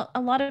think a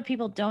lot of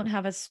people don't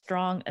have as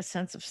strong a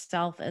sense of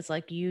self as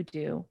like you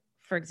do,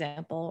 for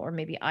example, or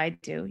maybe I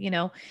do.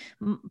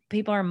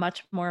 People are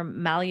much more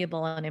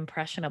malleable and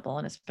impressionable,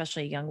 and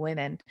especially young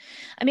women.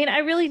 I mean, I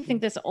really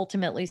think this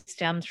ultimately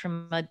stems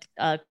from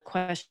a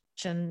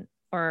question,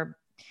 or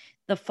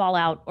the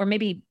fallout, or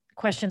maybe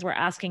questions we're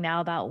asking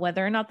now about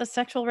whether or not the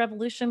sexual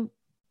revolution,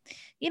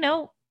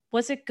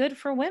 was it good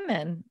for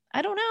women?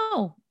 I don't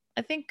know.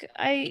 I think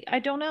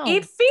I don't know.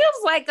 It feels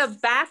like a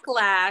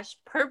backlash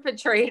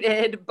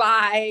perpetrated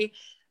by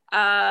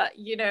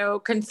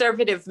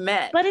conservative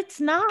men. But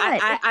it's not.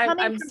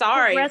 I'm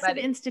sorry. Progressive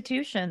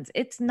institutions.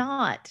 It's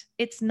not.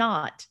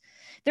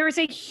 There is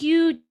a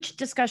huge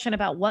discussion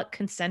about what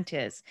consent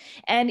is,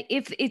 and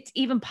if it's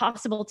even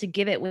possible to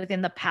give it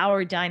within the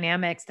power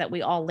dynamics that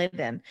we all live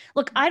in.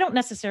 Look, I don't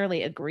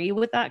necessarily agree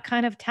with that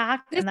kind of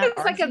tact. This is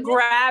like a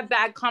grab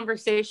bag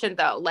conversation,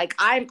 though. Like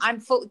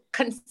I'm full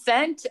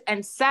consent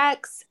and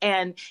sex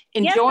and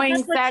enjoying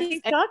that's sex. What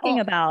she's talking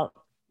about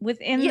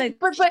within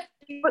but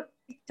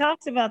he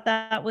talks about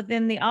that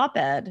within the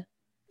op-ed.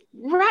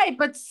 Right,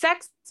 but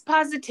sex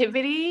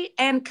positivity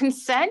and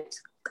consent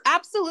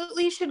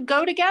absolutely should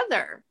go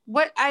together.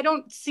 I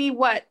don't see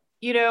what,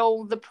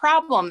 the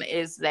problem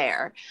is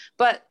there.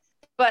 But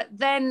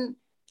then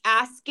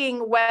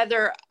asking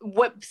whether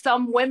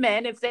some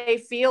women, if they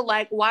feel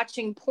like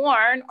watching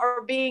porn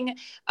or being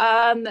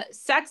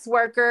sex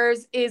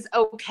workers is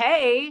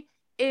okay,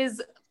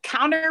 is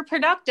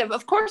counterproductive.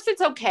 Of course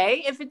it's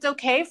okay if it's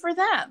okay for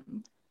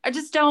them. I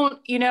just don't,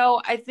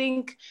 I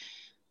think,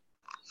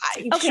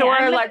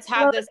 let's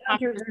have this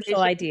controversial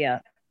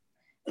idea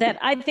that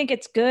I think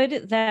it's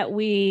good that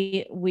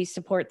we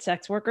support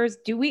sex workers.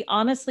 Do we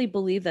honestly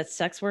believe that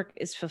sex work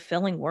is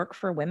fulfilling work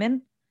for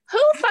women? Who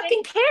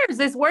fucking cares?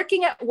 Is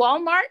working at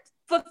Walmart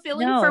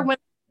fulfilling for women?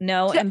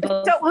 No.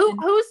 So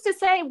who's to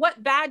say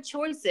what bad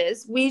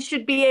choices we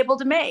should be able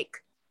to make?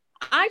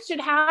 I should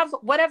have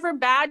whatever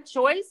bad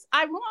choice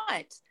I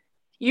want.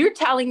 You're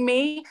telling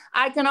me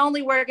I can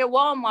only work at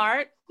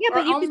Walmart. Yeah,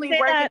 but you only could say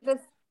work that, at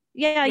this.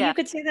 Yeah, you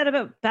could say that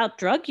about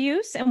drug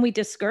use, and we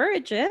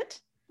discourage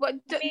it. Well,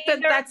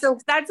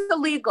 that's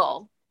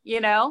illegal,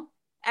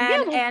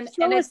 And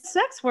it's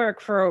sex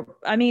work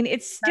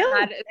it's still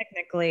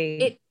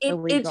technically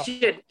illegal.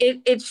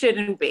 It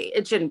shouldn't be.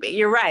 It shouldn't be.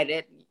 You're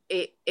right.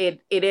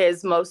 It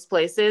is most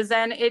places,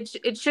 and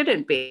it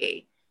shouldn't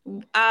be.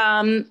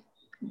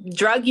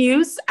 Drug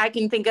use, I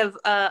can think of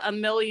a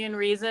million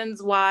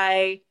reasons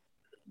why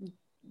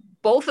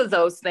both of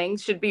those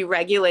things should be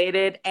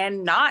regulated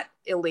and not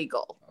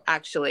illegal,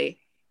 actually.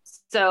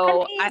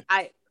 So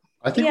I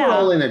think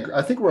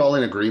we're all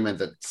in agreement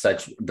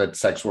that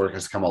sex work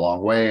has come a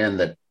long way, and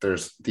that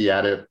the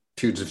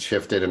attitudes have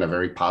shifted in a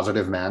very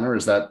positive manner.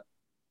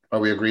 Are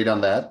we agreed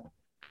on that?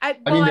 I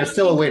mean, there's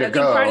still a way to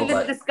go. Part of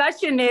the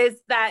discussion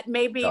is that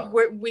maybe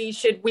we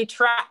should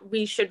retract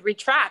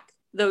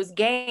those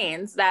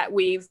gains that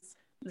we've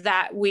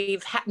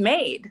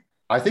made.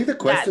 I think the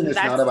question is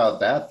not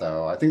about that,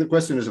 though. I think the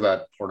question is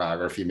about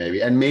pornography,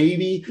 maybe. And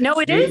maybe... No,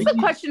 the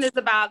question is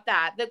about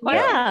that. The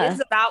question is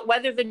about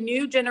whether the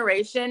new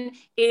generation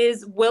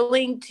is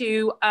willing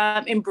to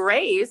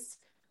embrace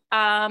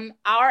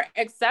our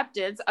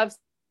acceptance of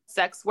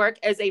sex work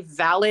as a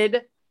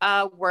valid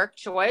work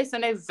choice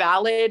and a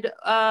valid,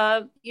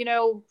 choice.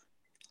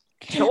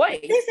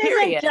 This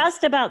isn't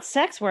just about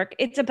sex work.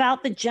 It's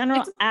about the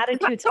general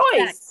attitudes of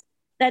sex.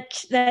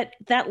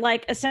 That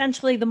like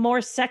essentially the more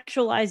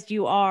sexualized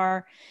you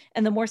are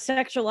and the more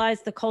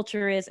sexualized the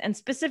culture is, and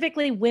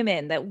specifically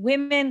women,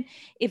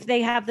 if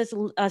they have this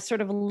sort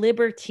of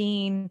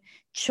libertine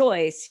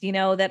choice,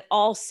 that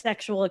all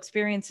sexual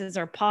experiences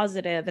are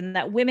positive, and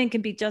that women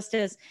can be just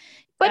as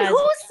who's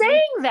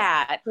saying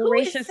that? Who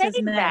is saying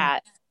men.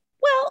 That?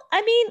 Well,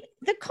 I mean,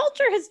 the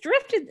culture has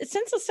drifted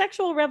since the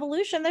sexual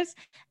revolution.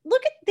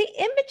 Look at the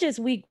images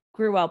we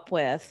grew up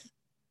with.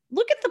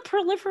 Look at the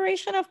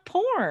proliferation of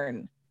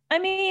porn. I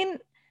mean,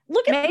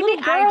 look at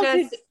little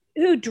girls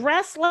who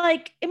dress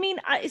like,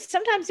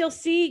 sometimes you'll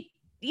see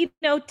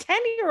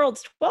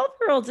 10-year-olds,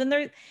 12-year-olds, and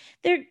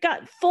they're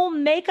got full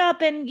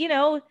makeup and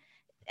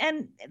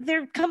and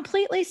they're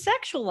completely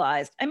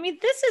sexualized. I mean,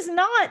 this is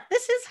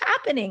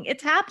happening.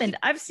 It's happened.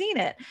 I've seen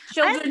it.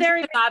 Children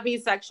should not be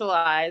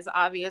sexualized,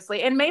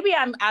 obviously. And maybe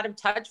I'm out of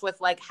touch with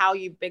like how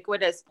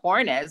ubiquitous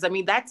porn is. I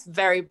mean, that's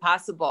very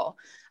possible.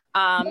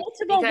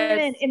 Multiple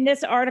women in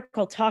this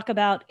article talk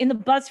about, in the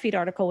BuzzFeed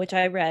article, which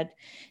I read,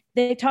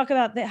 they talk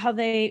about how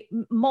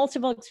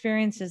multiple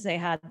experiences they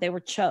had. They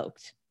were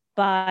choked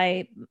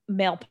by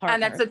male partners.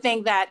 And that's the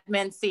thing that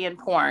men see in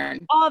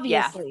porn.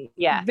 Obviously.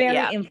 Very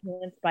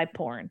influenced by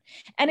porn.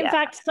 And in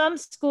fact, some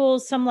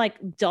schools, some like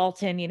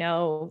Dalton,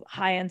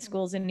 high-end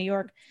schools in New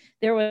York,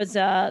 there was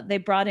they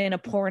brought in a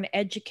porn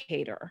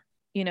educator,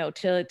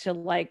 to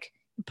like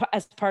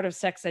as part of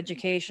sex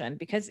education,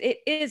 because it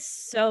is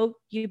so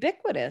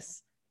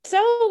ubiquitous.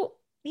 So,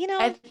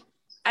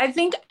 I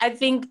think,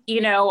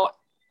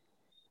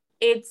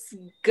 it's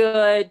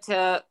good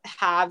to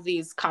have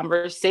these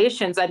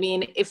conversations. I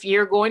mean, if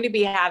you're going to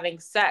be having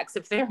sex,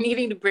 if they're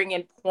needing to bring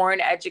in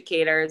porn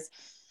educators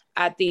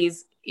at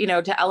these,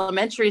 to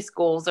elementary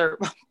schools or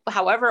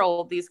however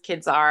old these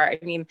kids are, I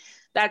mean,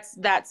 that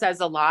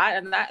says a lot.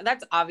 And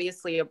that's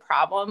obviously a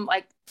problem.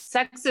 Like,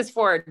 sex is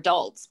for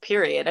adults,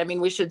 period. I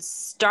mean, we should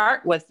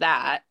start with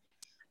that.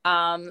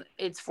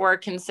 It's for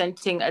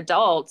consenting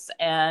adults.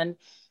 And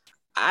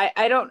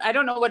I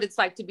don't know what it's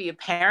like to be a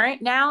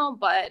parent now,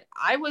 but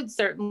I would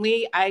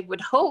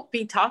hope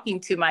be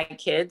talking to my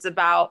kids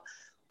about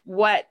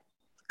what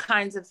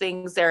kinds of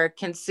things they're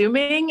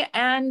consuming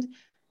and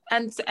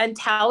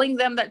telling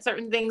them that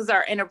certain things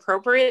are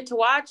inappropriate to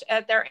watch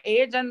at their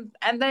age, and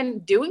then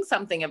doing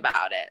something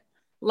about it.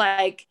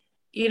 Like,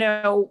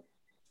 there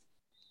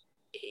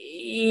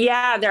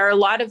are a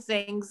lot of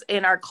things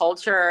in our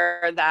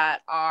culture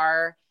that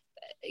are,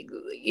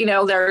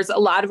 there's a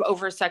lot of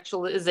over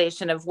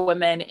sexualization of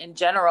women in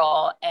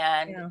general.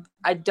 And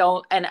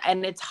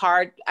and it's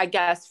hard, I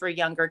guess, for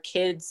younger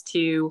kids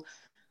to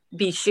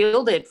be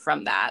shielded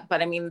from that.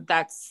 But I mean,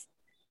 that's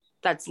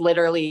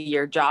literally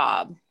your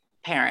job,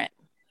 parent.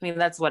 I mean,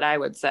 that's what I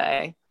would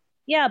say.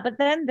 Yeah. But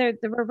then the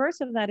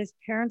reverse of that is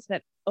parents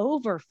that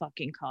over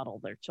fucking coddle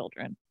their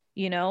children,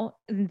 and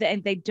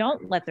they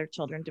don't let their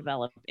children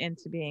develop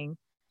into being,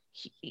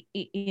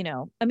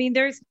 I mean,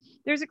 there's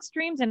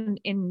extremes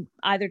in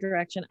either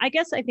direction. I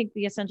guess I think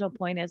the essential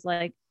point is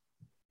like,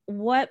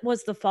 what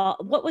was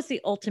the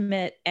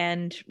ultimate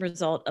end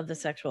result of the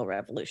sexual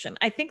revolution?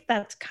 I think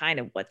that's kind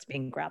of what's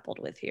being grappled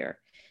with here.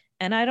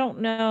 And I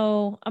don't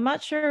know, I'm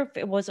not sure if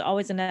it was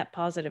always a net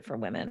positive for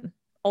women.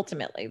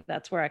 Ultimately,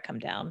 that's where I come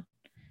down.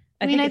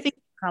 I think it's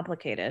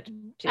complicated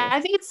too. I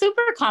think it's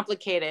super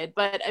complicated,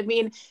 but I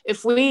mean,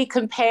 if we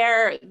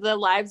compare the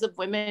lives of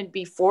women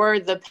before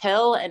the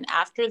pill and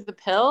after the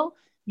pill,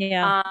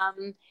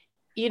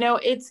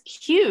 it's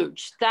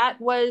huge.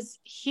 That was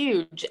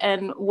huge.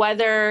 And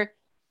whether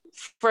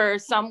for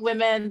some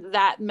women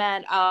that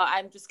meant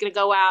I'm just going to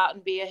go out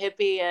and be a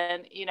hippie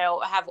and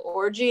have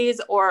orgies,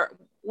 or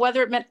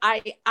whether it meant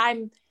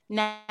I'm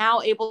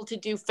now able to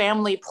do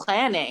family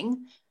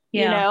planning,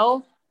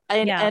 and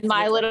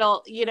my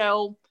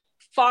little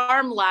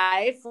farm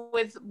life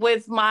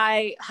with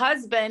my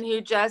husband who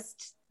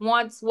just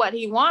wants what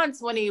he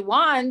wants when he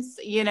wants,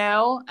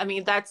 I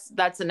mean,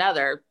 that's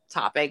another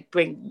topic,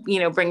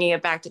 bringing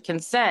it back to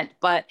consent.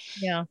 But,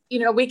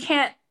 we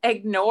can't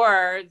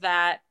ignore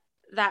that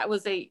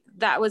was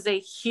a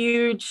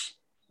huge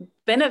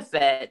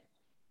benefit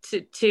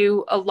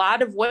to a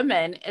lot of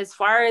women as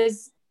far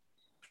as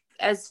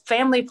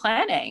family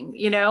planning,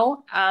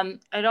 I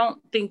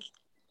don't think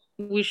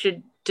we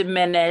should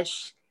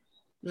diminish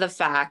the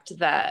fact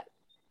that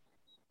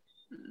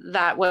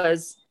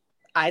was,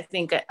 I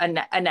think, a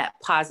net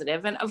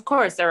positive. And of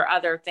course, there are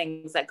other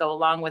things that go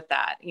along with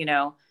that,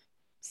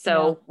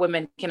 so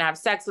women can have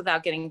sex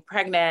without getting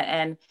pregnant.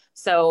 And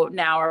so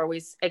now are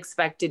we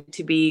expected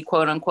to be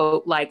quote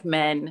unquote like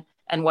men?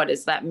 And what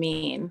does that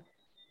mean?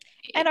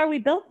 And are we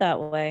built that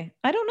way?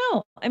 I don't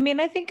know. I mean,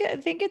 I think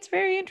it's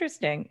very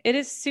interesting. It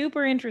is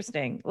super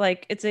interesting.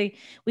 Like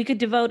we could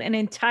devote an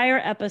entire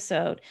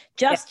episode,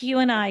 just you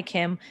and I,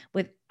 Kim,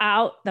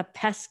 without the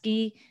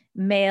pesky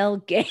male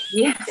gaze.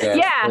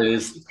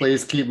 Yes,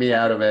 please keep me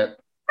out of it.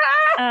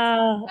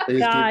 Oh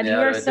God, you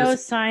are so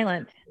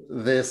silent.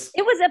 It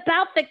was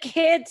about the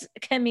kids,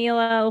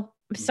 Camilo.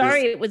 I'm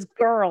sorry, it was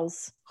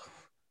girls.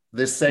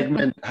 This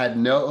segment had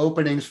no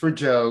openings for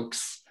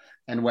jokes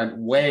and went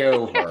way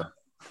over.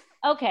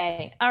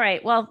 Okay. All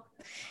right. Well,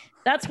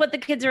 that's what the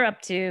kids are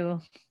up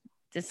to.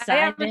 I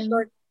have a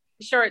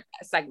short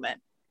segment.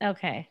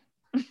 Okay.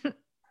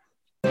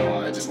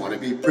 I just want to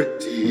be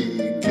pretty.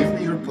 Give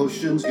me your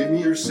potions, give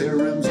me your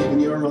serums, even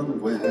your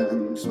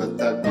unguents. But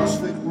that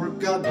CrossFit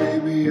workout,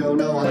 baby, oh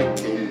no, I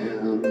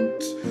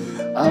can't.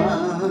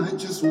 I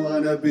just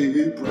want to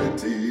be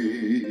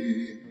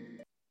pretty.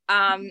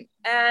 And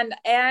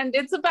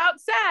it's about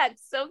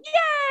sex, so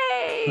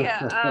yay!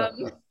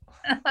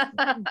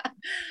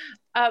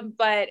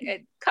 But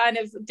it kind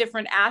of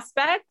different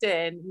aspect,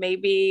 and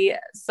maybe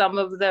some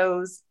of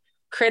those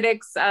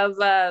critics of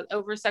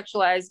over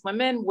sexualized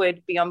women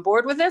would be on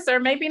board with this, or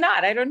maybe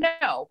not. I don't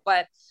know.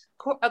 But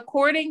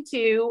according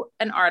to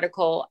an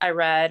article I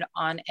read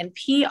on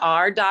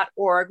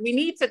NPR.org, we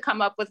need to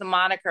come up with a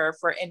moniker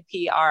for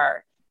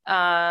NPR.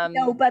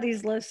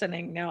 Nobody's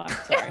listening. No,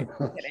 I'm sorry.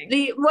 I'm kidding.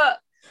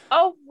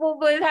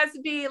 It has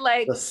to be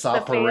like the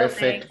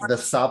soporific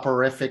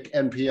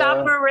NPR.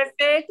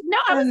 Soporific. No,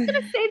 I was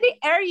gonna say the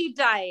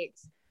erudite.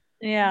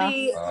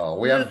 Yeah.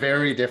 We have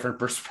very different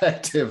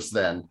perspectives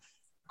then.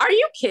 Are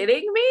you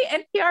kidding me?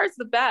 NPR is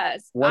the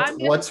best.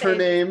 What's her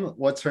name?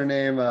 What's her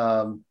name?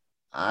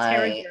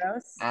 Terry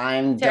Gross.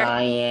 I'm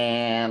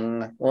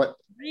Diane. What?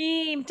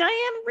 Ream.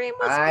 Diane Ream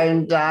was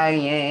I'm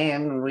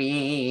Diane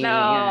Ream.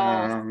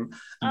 No.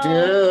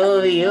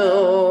 Do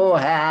you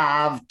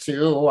have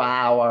 2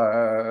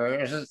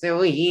 hours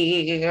to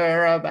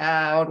hear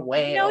about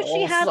whale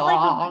she had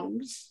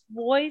songs? Like a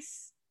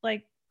voice,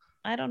 like,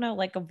 I don't know,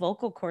 like a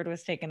vocal cord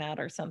was taken out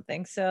or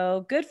something.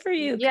 So good for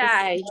you.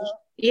 Yeah. Christina.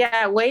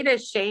 Yeah. Way to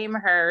shame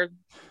her.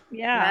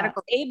 Yeah.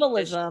 Medical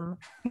ableism.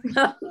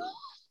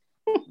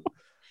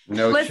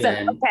 No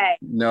shame. Okay.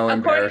 No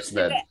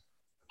embarrassment.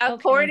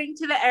 According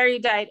to the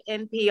erudite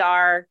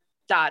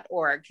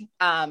NPR.org,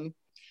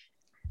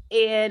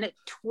 in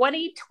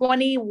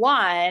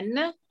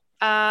 2021,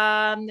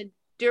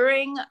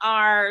 during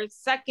our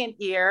second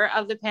year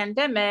of the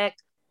pandemic,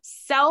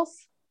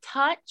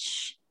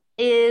 self-touch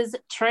is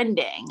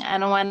trending.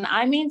 And when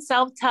I mean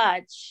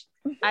self-touch,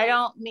 I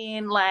don't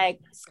mean like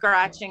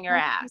scratching your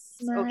ass,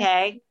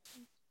 okay?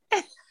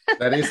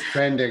 That is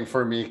trending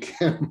for me,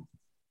 Kim.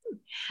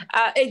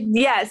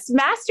 Yes,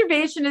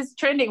 masturbation is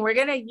trending. We're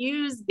going to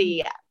use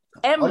the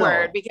M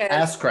word because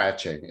ass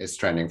scratching is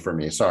trending for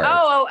me. Sorry.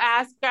 Oh,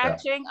 ass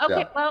scratching. Yeah.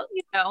 Okay, Yeah.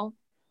 Well,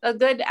 a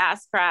good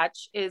ass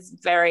scratch is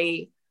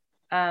very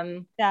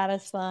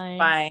satisfying.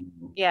 Fine.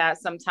 Yeah,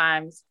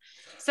 sometimes.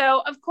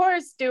 So, of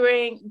course,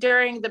 during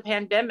the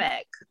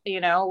pandemic,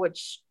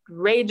 which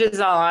rages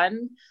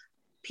on,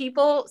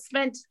 people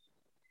spent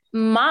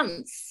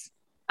months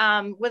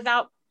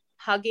without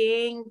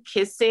hugging,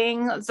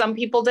 kissing. Some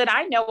people did.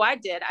 I know I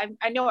did.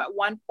 I know at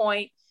one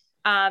point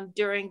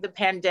during the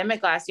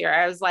pandemic last year,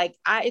 I was like,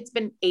 it's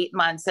been 8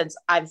 months since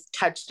I've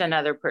touched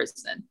another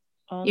person.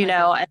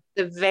 And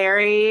the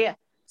very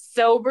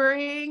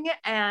sobering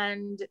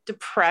and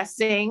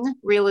depressing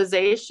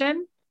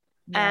realization.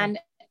 Yeah. And,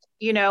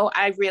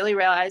 I really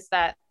realized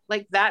that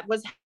that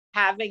was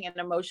having an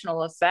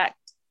emotional effect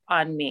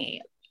on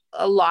me.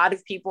 A lot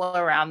of people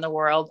around the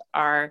world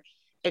are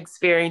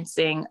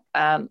experiencing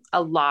a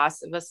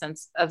loss of a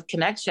sense of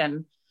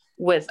connection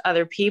with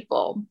other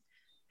people.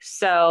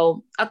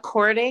 So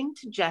according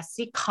to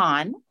Jessie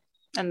Kahn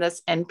and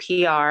this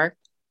NPR.org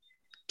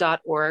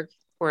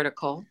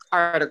article,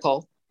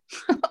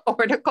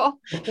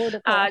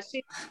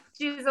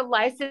 she's a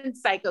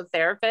licensed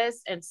psychotherapist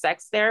and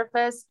sex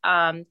therapist.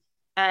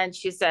 And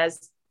she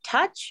says,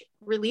 touch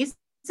releases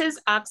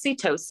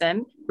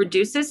oxytocin,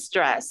 reduces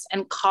stress,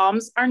 and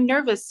calms our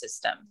nervous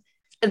system.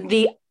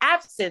 The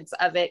absence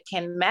of it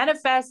can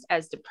manifest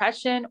as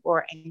depression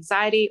or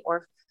anxiety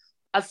or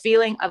a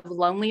feeling of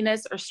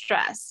loneliness or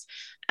stress.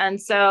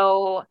 And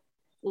so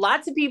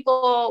lots of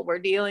people were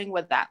dealing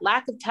with that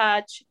lack of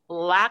touch,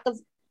 lack of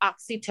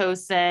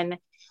oxytocin,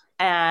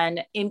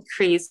 and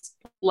increased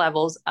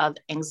levels of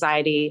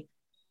anxiety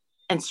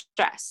and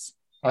stress.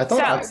 I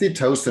thought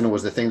oxytocin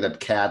was the thing that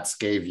cats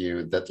gave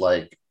you that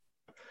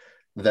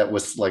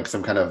was like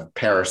some kind of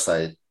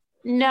parasite.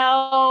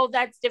 No,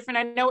 that's different.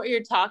 I know what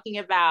you're talking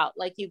about.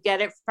 Like you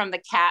get it from the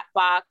cat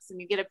box and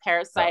you get a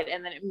parasite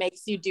and then it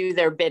makes you do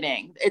their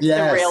bidding. It's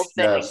the real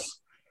thing.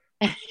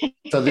 Yes.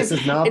 So this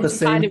is not the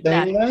same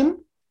thing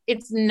then?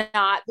 It's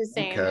not the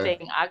same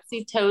thing.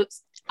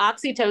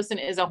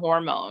 Oxytocin is a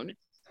hormone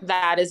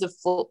that is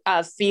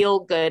a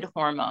feel-good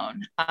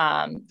hormone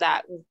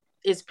that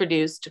is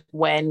produced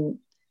when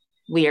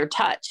we are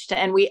touched.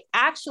 And we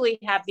actually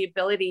have the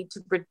ability to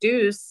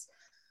produce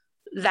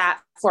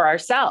that for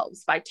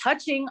ourselves by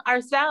touching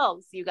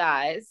ourselves, you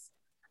guys.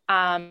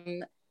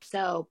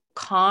 So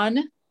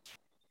Kahn,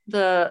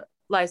 the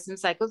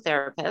licensed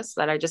psychotherapist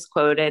that I just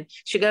quoted,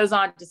 she goes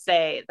on to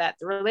say that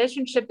the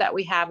relationship that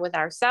we have with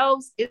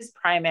ourselves is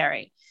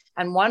primary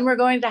and one we're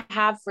going to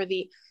have for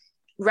the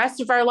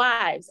rest of our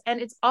lives. And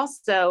it's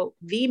also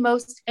the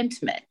most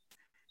intimate.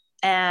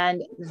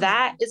 And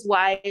that is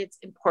why it's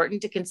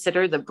important to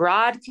consider the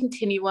broad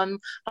continuum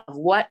of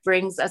what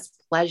brings us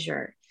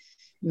pleasure.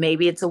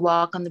 Maybe it's a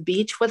walk on the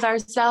beach with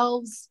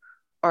ourselves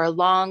or a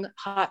long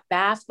hot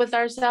bath with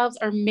ourselves,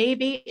 or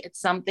maybe it's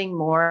something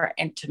more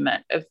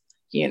intimate, if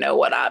you know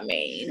what I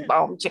mean.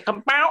 Boom,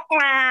 chicka, bow,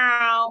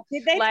 wow.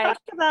 Did they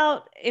talk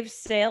about if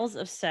sales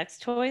of sex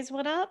toys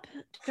went up?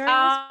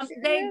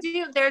 They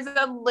do.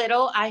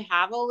 I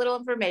have a little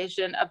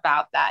information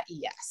about that.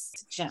 Yes,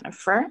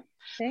 Jennifer.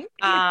 Thank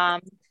you.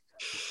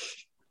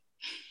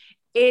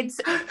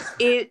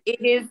 It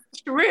is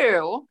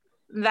true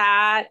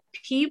that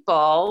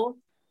people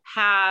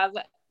have,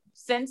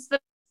 since the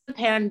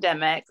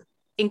pandemic,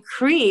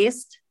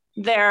 increased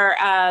their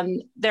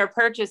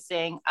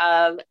purchasing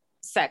of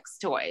sex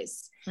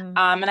toys. Mm.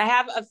 And I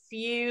have a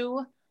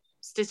few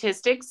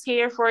statistics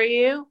here for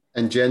you.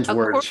 And Jen's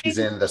word, she's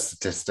in the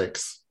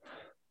statistics.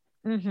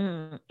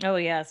 Mm-hmm. Oh,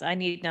 yes. I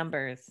need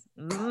numbers.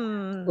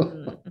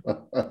 Mm.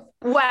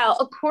 Well,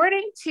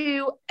 according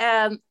to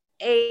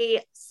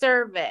a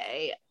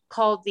survey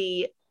called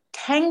the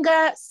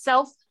Tenga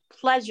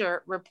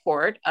Self-Pleasure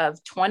Report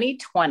of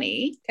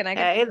 2020. Can I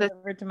get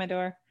delivered to my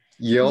door?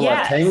 Yola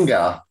Yes.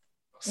 Tenga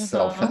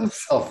Uh-huh.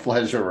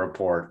 self-pleasure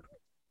report.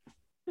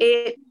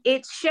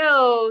 It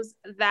shows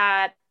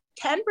that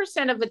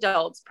 10% of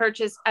adults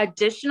purchase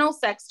additional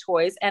sex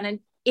toys and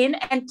in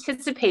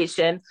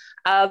anticipation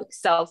of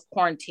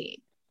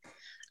self-quarantine.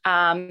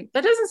 That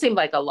doesn't seem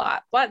like a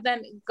lot, but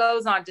then it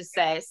goes on to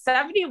say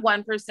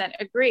 71%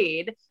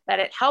 agreed that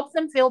it helped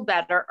them feel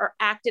better or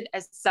acted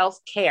as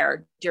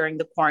self-care during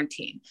the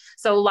quarantine.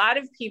 So a lot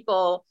of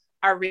people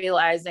are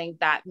realizing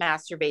that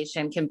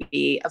masturbation can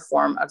be a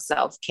form of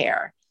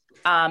self-care.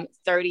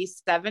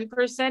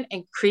 37%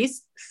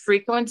 increased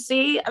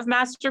frequency of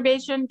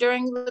masturbation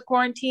during the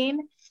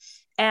quarantine,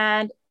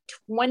 and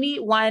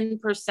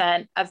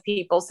 21% of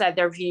people said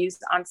their views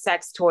on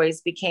sex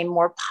toys became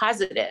more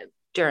positive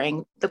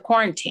during the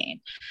quarantine.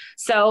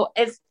 So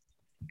if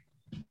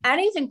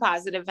anything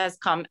positive has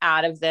come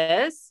out of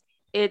this,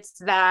 it's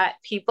that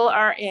people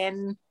are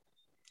in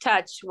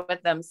touch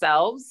with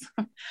themselves,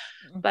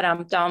 but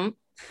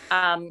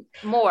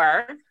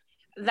more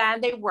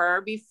than they were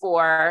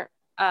before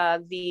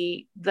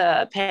the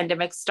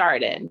pandemic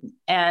started.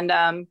 And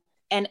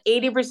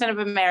 80% of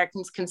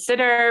Americans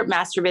consider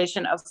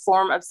masturbation a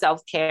form of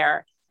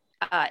self-care.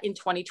 In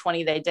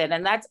 2020 they did,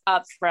 and that's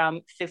up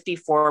from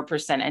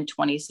 54% in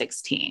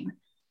 2016.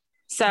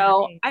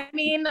 So I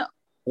mean,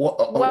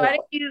 what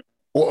if you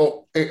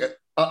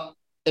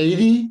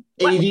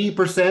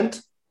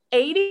 80%?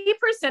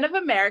 80% of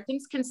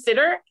Americans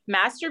consider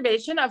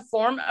masturbation a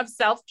form of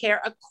self-care,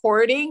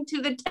 according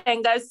to the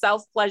Tenga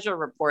Self-Pleasure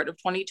Report of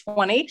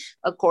 2020,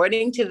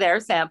 according to their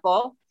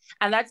sample,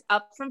 and that's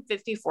up from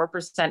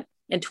 54%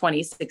 in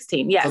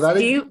 2016. Yes. So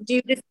do you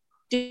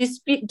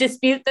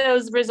dispute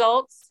those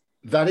results?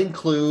 That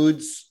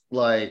includes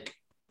like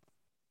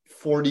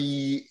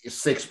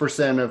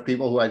 46% of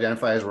people who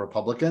identify as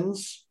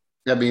Republicans.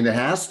 I mean, it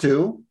has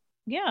to.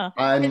 Yeah.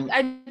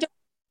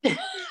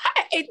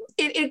 It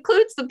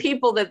includes the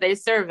people that they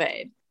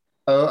surveyed.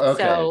 Oh,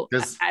 okay. So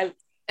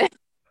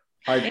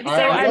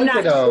I'm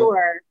not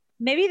sure.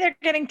 Maybe they're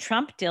getting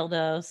Trump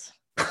dildos.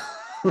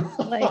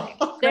 Like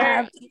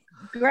There-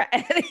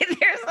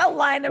 there's a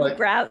line of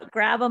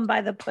grab them by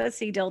the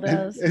pussy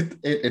dildos.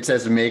 It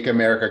says "Make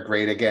America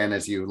Great Again"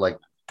 as you like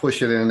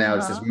push it in and out.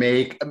 It says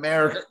 "Make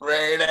America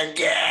Great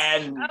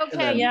Again."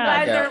 Okay, you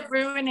guys are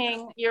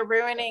you're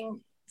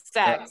ruining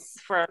sex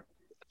for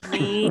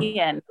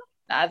me and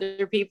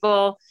other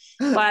people.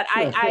 But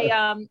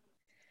I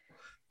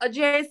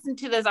adjacent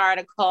to this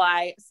article,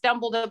 I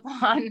stumbled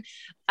upon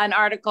an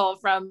article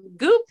from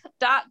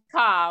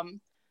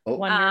goop.com.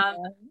 What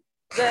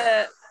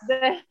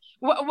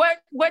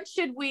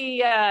should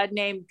we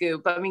name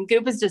Goop? I mean,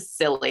 Goop is just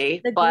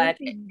silly, but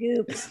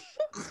Goops.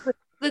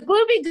 the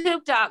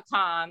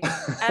gloopygoop.com,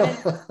 and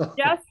it's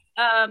just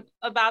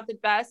about the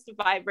best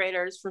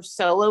vibrators for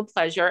solo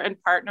pleasure and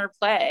partner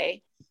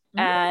play.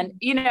 And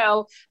you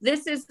know,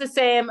 this is the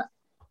same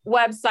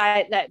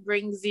website that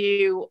brings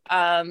you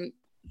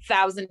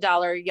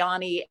 $1,000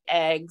 Yanni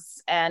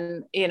eggs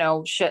and, you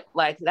know, shit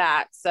like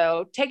that.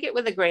 So take it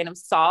with a grain of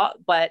salt.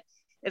 But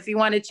if you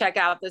want to check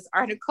out this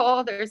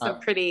article, there's some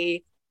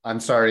pretty. I'm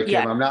sorry, Kim.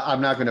 Yeah.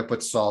 I'm not going to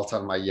put salt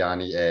on my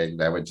Yanni egg.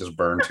 That would just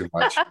burn too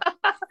much.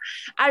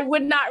 I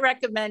would not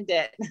recommend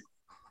it.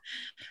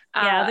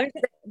 Yeah,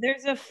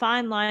 there's a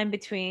fine line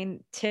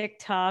between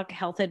TikTok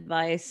health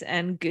advice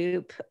and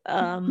Goop.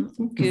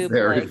 Goop,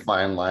 very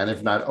fine line,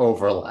 if not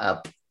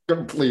overlap.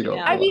 Complete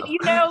overlap. I mean, you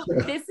know,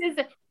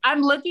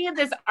 I'm looking at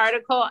this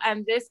article,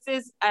 and this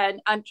is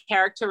an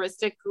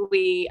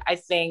uncharacteristically, I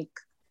think,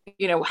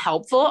 you know,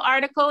 helpful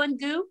article in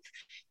Goop.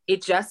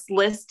 It just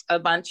lists a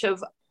bunch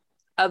of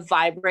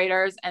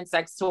vibrators and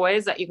sex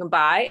toys that you can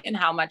buy and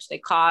how much they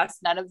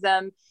cost. None of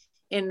them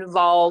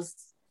involve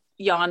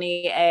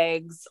Yanni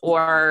eggs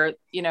or,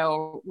 you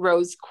know,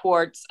 rose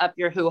quartz up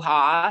your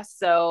hoo-ha.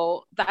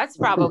 So that's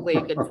probably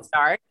a good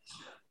start.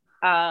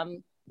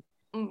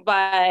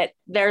 But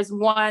there's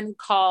one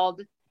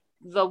called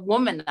the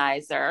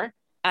Womanizer,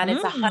 and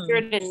it's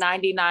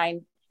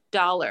 $199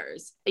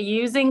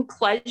 using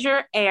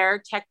Pleasure Air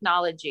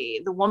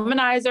technology. The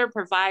Womanizer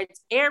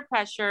provides air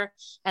pressure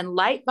and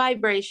light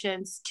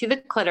vibrations to the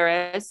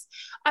clitoris.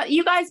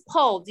 You guys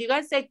polled. Do you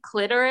guys say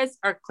clitoris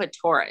or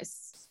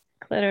clitoris?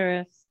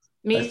 Clitoris.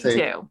 Me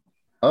too.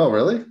 Oh,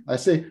 really? I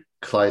say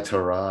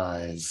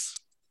clitoris.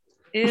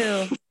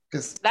 Ew.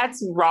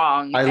 That's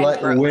wrong. I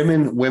like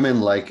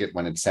women like it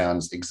when it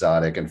sounds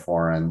exotic and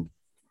foreign.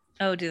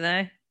 Oh, do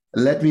they?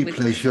 Let me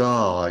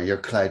pleasure your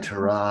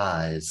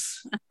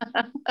clitoris.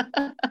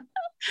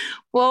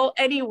 Well,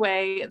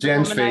 anyway,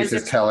 Jen's face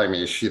is telling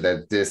me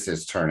that this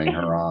is turning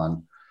her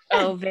on.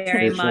 Oh,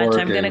 very It's much.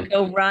 I'm working. gonna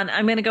go run.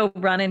 I'm gonna go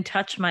run and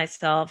touch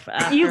myself.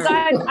 You After.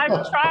 guys,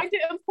 I'm trying to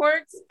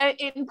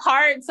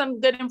impart some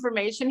good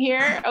information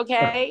here.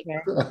 Okay.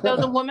 So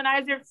the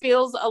womanizer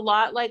feels a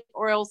lot like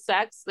oral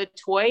sex. The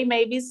toy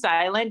may be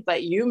silent,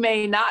 but you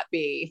may not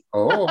be.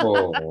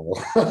 Oh.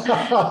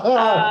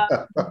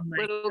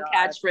 Little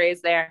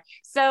catchphrase there.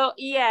 So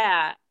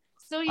yeah.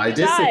 So you I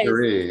guys,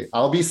 disagree.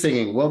 I'll be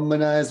singing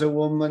womanizer,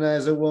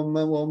 womanizer,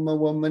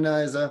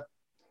 womanizer.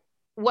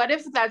 what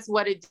if that's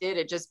what it did?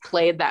 It just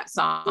played that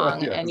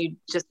song Yes. and you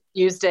just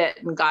used it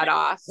and got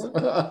off.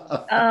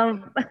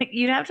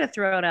 You'd have to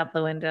throw it out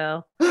the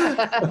window.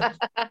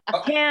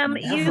 Kim,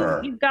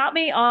 Never. you got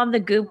me on the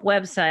Goop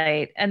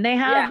website, and they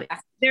have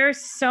there's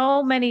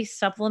so many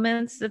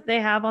supplements that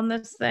they have on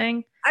this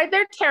thing.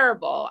 They're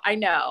terrible. I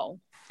know.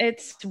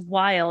 It's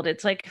wild.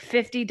 It's like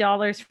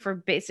 $50 for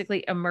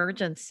basically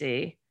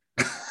emergency.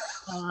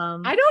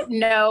 I don't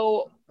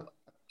know.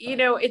 You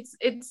know, it's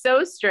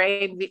so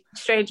strange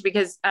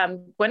because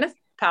Gwyneth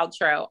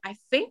Paltrow, I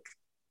think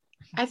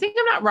I'm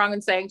not wrong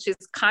in saying she's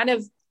kind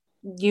of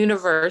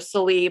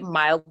universally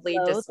mildly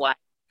disliked.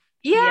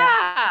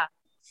 Yeah,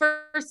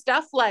 for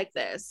stuff like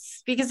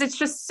this, because it's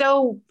just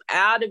so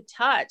out of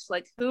touch.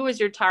 Like, who is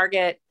your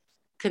target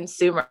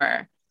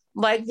consumer?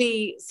 Like,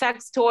 the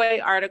sex toy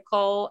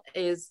article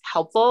is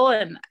helpful,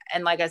 and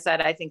like I said,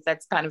 I think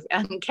that's kind of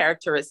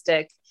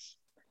uncharacteristic.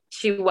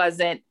 She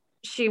wasn't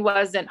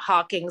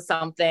hawking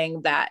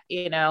something that,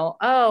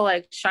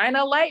 like shine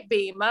a light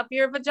beam up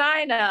your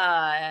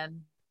vagina.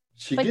 And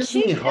she gives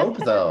me hope,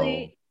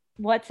 though.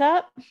 What's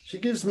up? She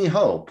gives me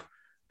hope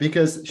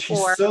because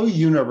she's so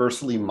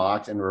universally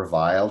mocked and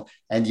reviled,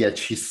 and yet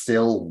she's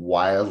still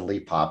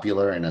wildly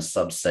popular in a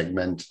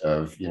subsegment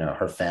of,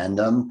 her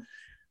fandom,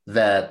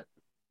 that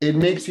it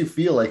makes you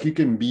feel like you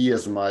can be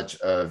as much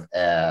of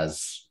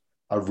as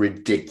a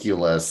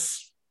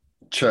ridiculous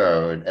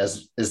chode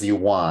as you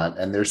want,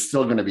 and there's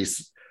still going to be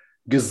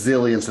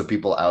gazillions of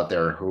people out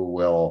there who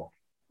will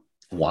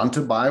want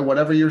to buy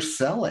whatever you're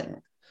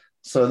selling.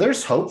 So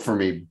there's hope for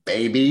me,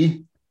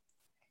 baby.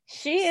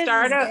 She is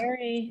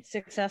very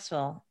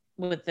successful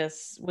with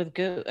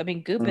Goop. I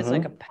mean, Goop is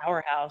like a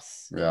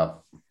powerhouse. Yeah.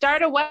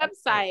 Start a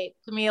website,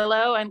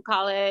 Camilo, and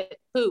call it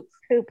Poop.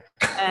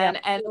 And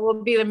it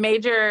will be the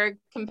major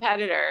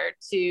competitor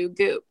to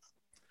Goop.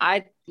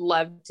 I'd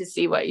love to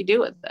see what you do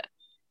with it.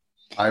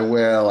 I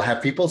will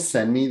have people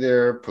send me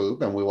their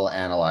poop and we will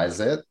analyze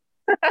it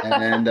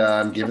and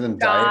give them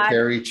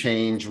dietary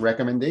change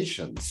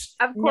recommendations.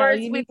 Of course,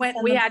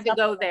 we had to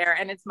go there,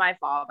 and it's my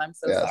fault. I'm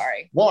so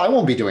sorry. Well, I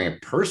won't be doing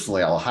it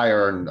personally. I'll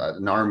hire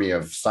an army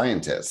of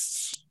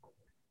scientists.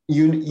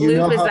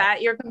 Loop, is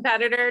that your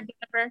competitor,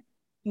 Jennifer?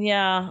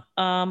 Yeah.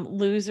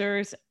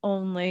 Losers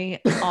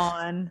only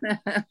on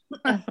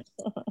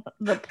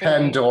the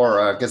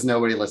Pandora, because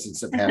nobody listens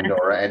to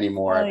Pandora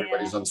anymore.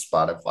 Everybody's on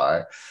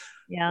Spotify.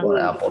 Yeah. Or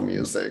Apple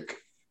Music.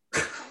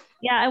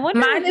 Yeah, I wonder.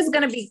 Mine is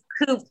going to be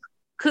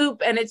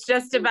Coop, and it's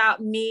just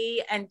about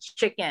me and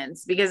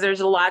chickens, because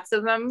there's lots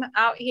of them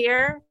out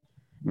here,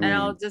 and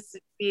I'll just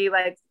be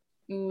like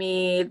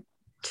me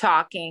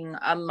talking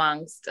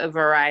amongst a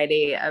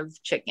variety of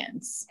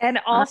chickens, and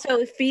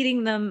also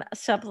feeding them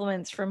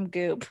supplements from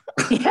Goop.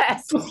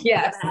 Yes.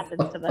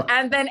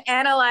 And then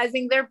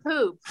analyzing their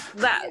poop.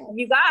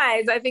 You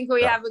guys, I think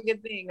we have a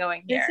good thing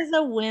going here. This is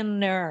a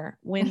winner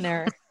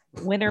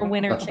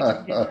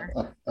chicken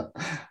dinner.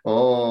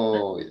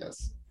 Oh,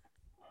 yes.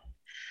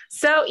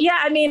 So yeah,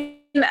 I mean,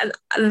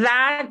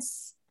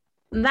 that's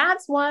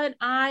what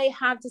I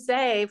have to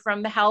say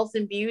from the health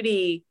and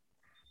beauty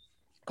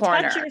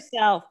corner. Touch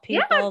yourself,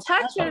 people. Yeah,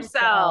 touch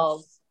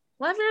yourself.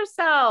 Love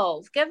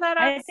yourself. Get that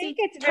out. I think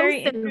it's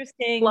very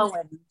interesting.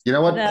 You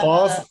know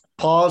what?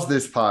 Pause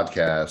this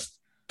podcast.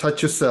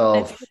 Touch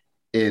yourself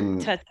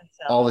in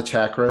all the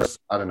chakras.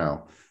 I don't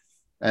know.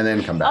 And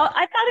then come back.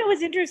 I thought it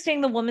was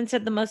interesting. The woman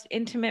said the most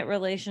intimate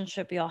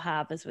relationship you'll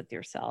have is with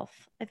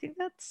yourself. I think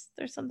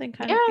there's something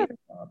kind of beautiful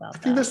about that.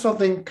 I think there's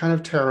something kind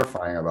of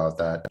terrifying about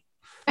that.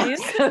 I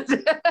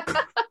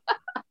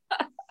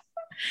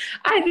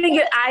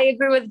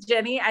agree with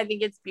Jenny. I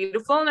think it's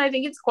beautiful, and I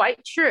think it's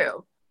quite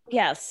true.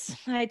 Yes,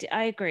 I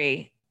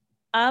agree.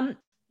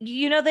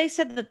 They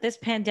said that this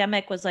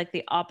pandemic was like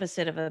the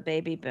opposite of a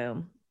baby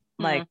boom.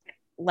 Like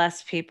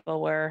less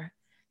people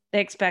they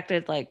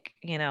expected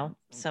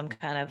some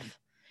kind of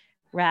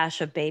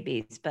rash of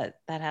babies, but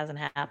that hasn't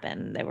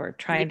happened. They were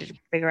trying to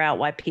figure out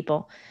why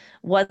people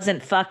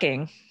wasn't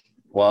fucking.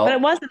 Well, but it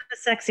wasn't a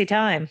sexy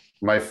time.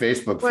 My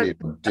Facebook feed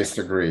would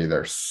disagree.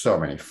 There's so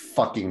many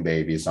fucking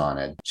babies on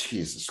it.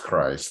 Jesus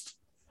Christ.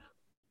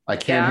 I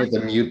can't hit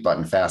the mute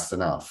button fast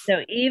enough.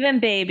 So even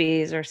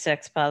babies are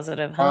sex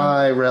positive, huh?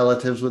 Hi,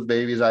 relatives with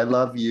babies. I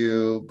love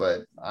you,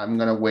 but I'm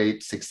going to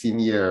wait 16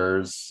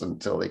 years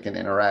until they can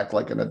interact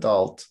like an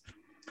adult.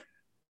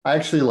 I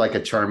actually like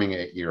a charming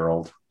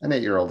 8-year-old. An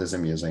 8-year-old is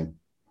amusing.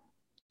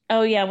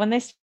 Oh, yeah. When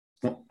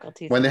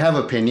they have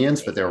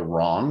opinions, but they're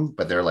wrong,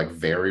 but they're like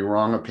very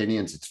wrong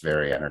opinions, it's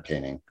very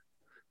entertaining.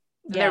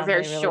 Yeah,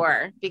 they're very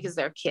sure because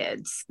they're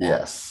kids.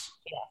 Yes.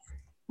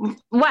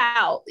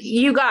 Wow,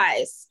 you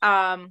guys.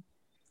 On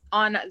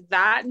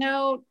that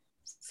note,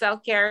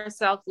 self-care,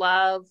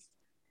 self-love,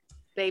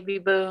 baby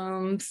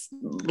booms,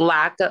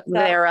 lack of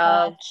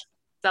thereof,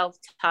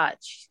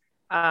 self-touch.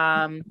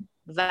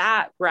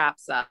 That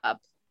wraps up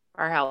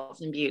our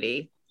health and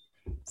beauty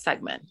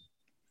segment.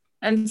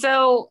 And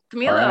so,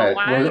 Camilo,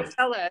 why don't you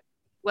tell us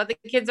what the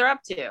kids are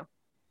up to?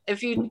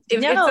 If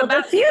it's about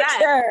the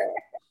future.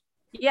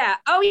 Yeah.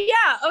 Oh,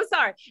 yeah. Oh,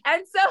 sorry.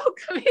 And so,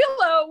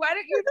 Camilo, why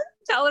don't you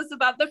tell us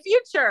about the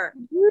future?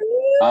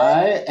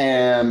 I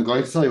am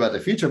going to tell you about the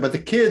future, but the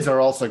kids are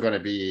also going to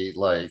be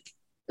like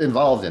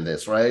involved in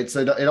this, right?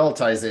 So it all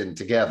ties in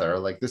together.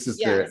 Like this is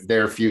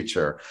their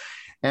future.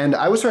 And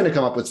I was trying to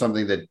come up with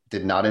something that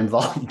did not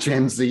involve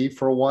Gen Z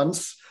for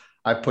once.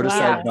 I put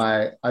aside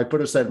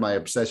my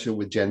obsession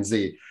with Gen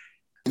Z.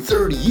 In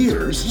 30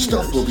 years,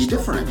 stuff will be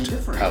different.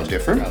 How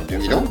different?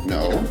 We don't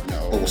know.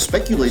 But we'll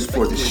speculate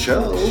for the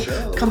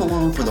show. Come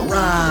along for the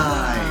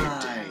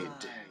ride.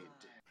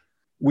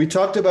 We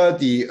talked about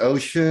the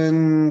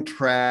ocean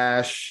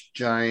trash,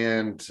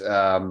 giant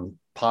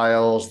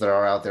piles that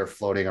are out there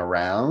floating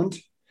around.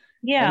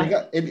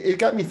 Yeah. And it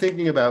got me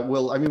thinking about,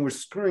 we're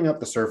screwing up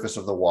the surface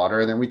of the water.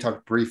 And then we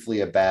talked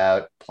briefly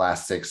about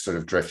plastics sort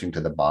of drifting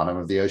to the bottom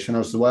of the ocean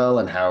as well,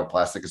 and how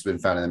plastic has been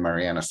found in the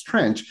Marianas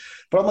Trench.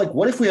 But I'm like,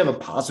 what if we have a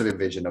positive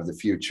vision of the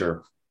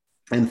future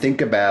and think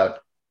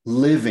about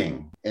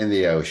living in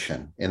the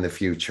ocean in the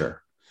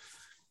future?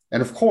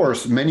 And of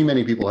course, many,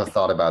 many people have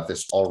thought about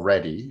this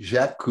already.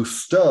 Jacques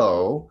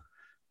Cousteau,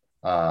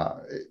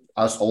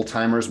 us old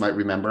timers might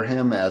remember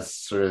him as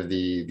sort of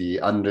the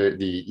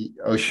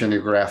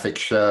oceanographic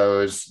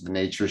shows, the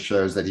nature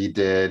shows that he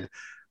did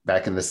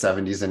back in the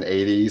 70s and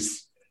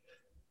 80s.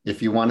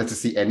 If you wanted to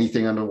see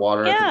anything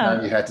underwater at the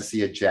time, you had to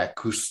see a Jacques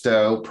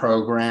Cousteau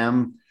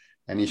program.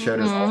 And he showed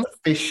us all the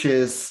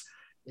fishes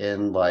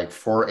in like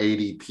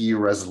 480p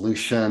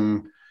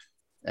resolution.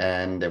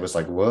 And it was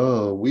like,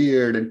 whoa,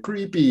 weird and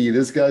creepy.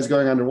 This guy's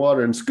going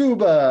underwater in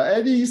scuba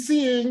and he's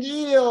seeing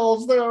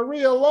eels that are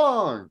real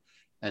long.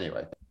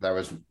 Anyway, that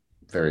was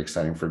very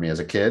exciting for me as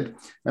a kid.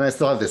 And I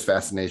still have this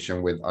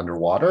fascination with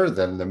underwater.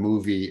 Then the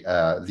movie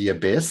The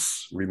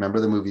Abyss. Remember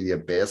the movie The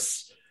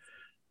Abyss?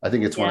 I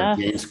think it's one of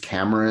James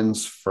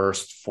Cameron's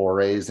first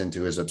forays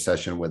into his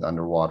obsession with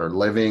underwater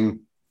living.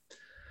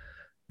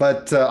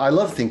 But I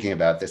love thinking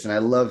about this, and I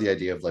love the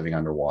idea of living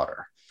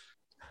underwater.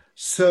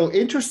 So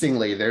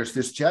interestingly, there's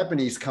this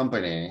Japanese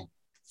company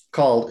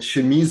called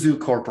Shimizu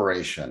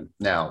Corporation.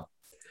 Now,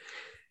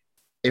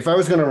 if I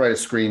was going to write a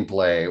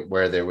screenplay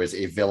where there was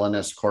a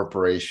villainous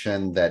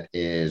corporation that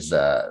is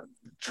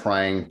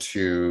trying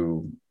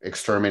to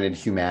exterminate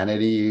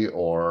humanity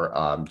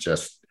or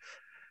just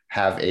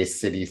have a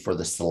city for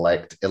the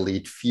select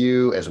elite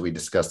few, as we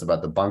discussed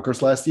about the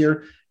bunkers last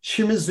year,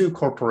 Shimizu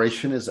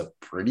Corporation is a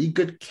pretty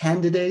good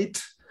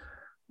candidate,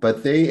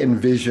 but they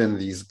envision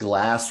these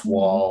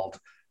glass-walled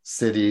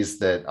cities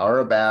that are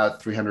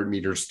about 300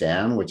 meters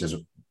down, which is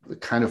the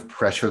kind of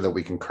pressure that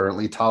we can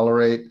currently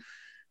tolerate.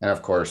 And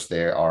of course,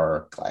 they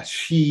are glass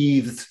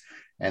sheathed,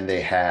 and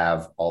they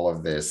have all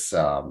of this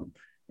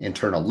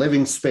internal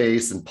living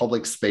space and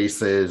public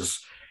spaces.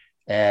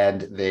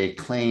 And they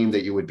claim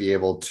that you would be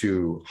able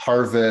to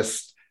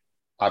harvest,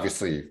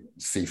 obviously,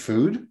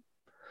 seafood,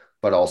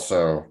 but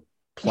also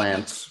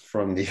plants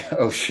from the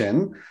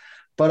ocean,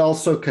 but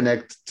also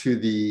connect to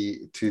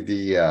the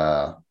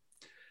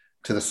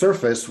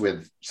surface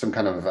with some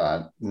kind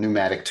of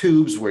pneumatic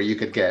tubes where you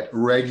could get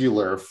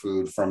regular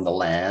food from the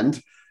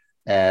land.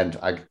 And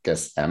I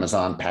guess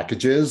Amazon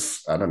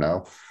packages, I don't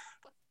know,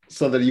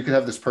 so that you could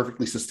have this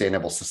perfectly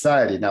sustainable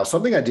society. Now,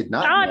 something I did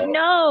not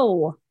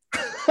know.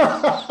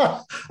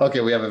 No. Okay,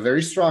 we have a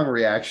very strong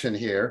reaction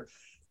here.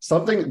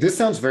 This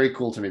sounds very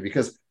cool to me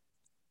because,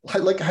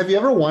 like, have you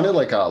ever wanted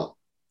like a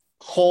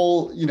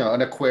whole,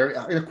 an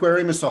aquarium? An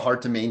aquarium is so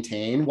hard to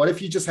maintain. What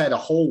if you just had a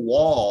whole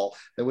wall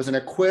that was an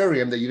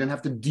aquarium that you didn't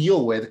have to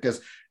deal with because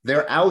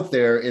they're out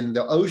there in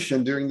the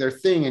ocean doing their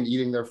thing and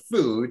eating their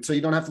food. So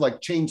you don't have to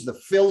like change the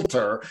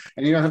filter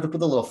and you don't have to put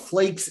the little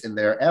flakes in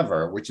there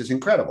ever, which is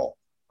incredible,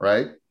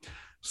 right?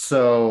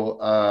 So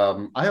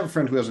I have a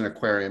friend who has an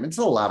aquarium. It's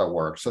a lot of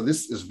work. So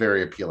this is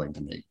very appealing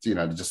to me,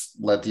 to just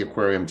let the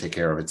aquarium take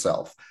care of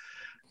itself.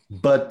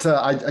 But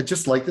I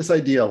just like this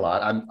idea a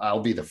lot.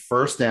 I'll be the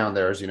first down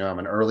there. As you know, I'm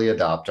an early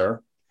adopter.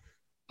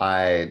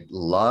 I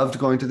loved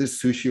going to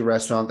this sushi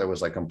restaurant that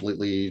was like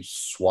completely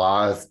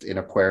swathed in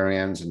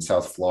aquariums in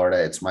South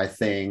Florida. It's my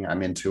thing.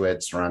 I'm into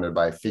it, surrounded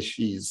by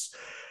fishies.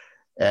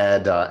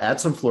 And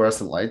add some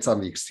fluorescent lights on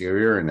the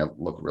exterior and it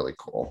looked really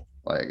cool.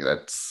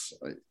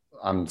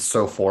 I'm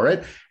so for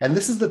it. And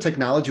this is the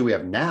technology we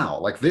have now.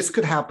 Like this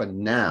could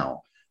happen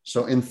now.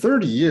 So in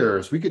 30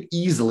 years, we could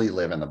easily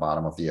live in the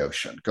bottom of the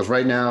ocean because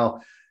right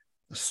now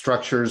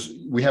structures,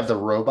 we have the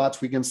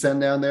robots we can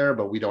send down there,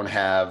 but we don't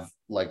have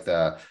like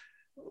the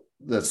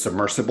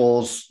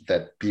submersibles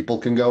that people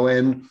can go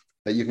in,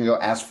 that you can go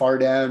as far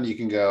down. You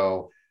can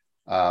go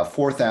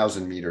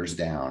 4,000 meters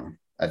down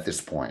at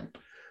this point.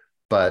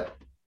 But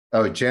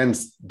Oh,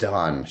 Jen's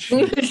done.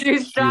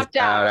 She's dropped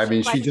out. I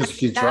mean,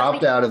 she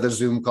dropped out of the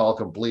Zoom call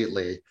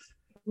completely.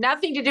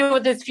 Nothing to do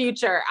with this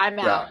future. I'm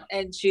out.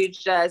 And she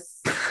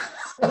just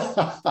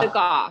took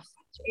off.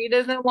 She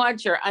doesn't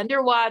want your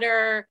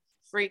underwater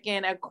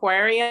freaking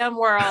aquarium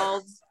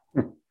world.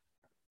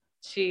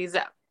 She's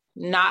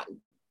not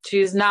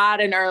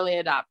an early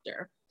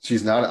adopter.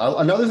 She's not.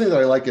 Another thing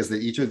that I like is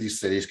that each of these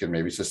cities can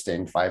maybe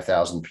sustain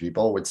 5,000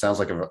 people, which sounds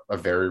like a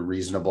very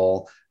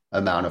reasonable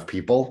amount of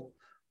people.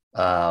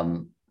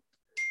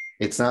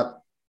 It's not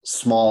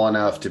small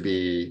enough to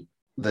be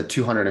the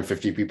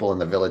 250 people in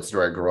the village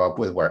where I grew up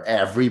with, where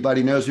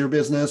everybody knows your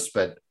business,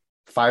 but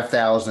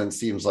 5,000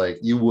 seems like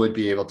you would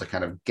be able to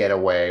kind of get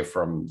away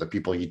from the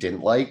people you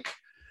didn't like.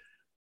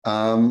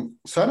 So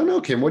I don't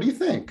know, Kim, what do you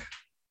think?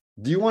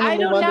 Do you want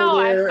to live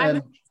under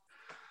there?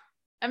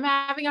 I'm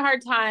having a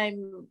hard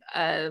time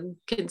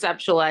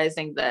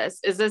conceptualizing this.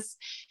 Is this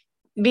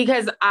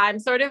because I'm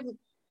sort of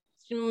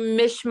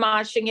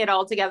mishmashing it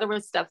all together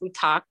with stuff we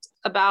talked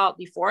about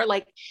before?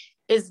 Like,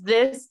 is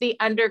this the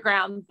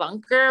underground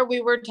bunker we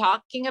were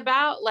talking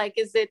about? Like,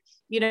 is it,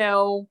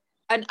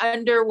 an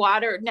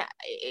underwater?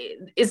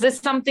 Is this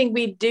something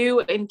we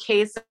do in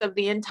case of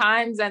the end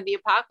times and the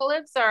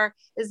apocalypse? Or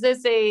is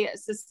this a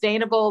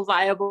sustainable,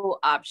 viable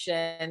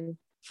option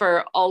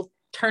for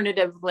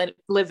alternative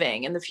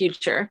living in the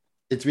future?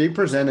 It's being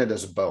presented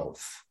as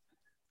both.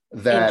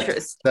 That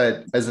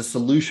as a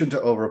solution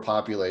to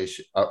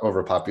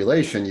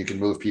overpopulation, you can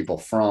move people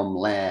from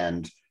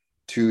land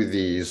to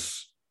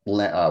these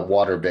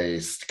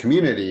water-based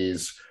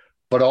communities.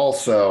 But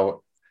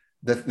also,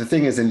 the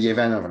thing is, in the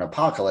event of an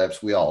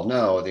apocalypse, we all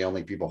know the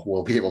only people who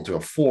will be able to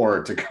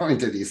afford to go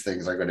into these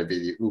things are going to be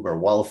the uber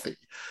wealthy.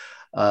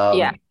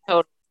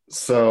 Totally.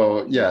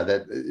 So yeah,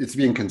 that it's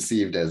being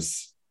conceived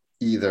as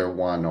either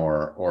one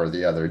or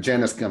the other.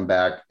 Jen has come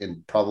back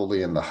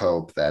probably in the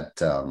hope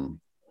that I'm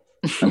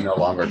no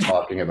longer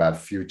talking about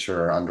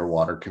future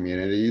underwater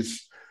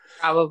communities.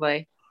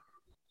 Probably.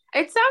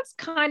 It sounds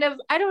kind of,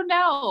 I don't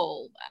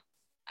know.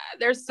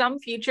 There's some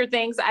future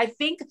things. I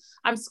think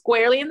I'm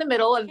squarely in the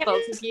middle of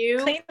both of you.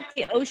 Clean up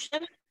the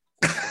ocean.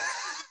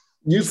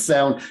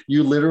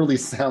 You literally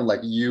sound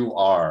like you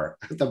are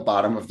at the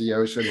bottom of the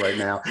ocean right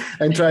now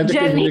and trying to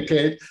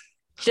communicate.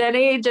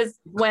 Jenny just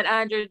went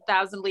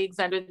 100,000 leagues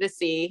under the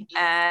sea,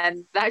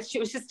 and that she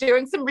was just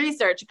doing some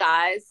research,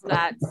 guys.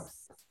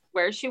 That's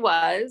where she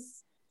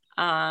was.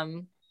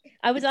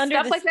 I was under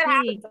stuff the like sea. That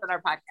happens on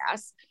our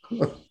podcast.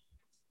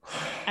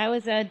 I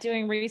was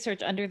doing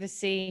research under the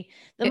sea.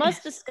 The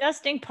most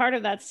disgusting part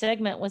of that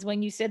segment was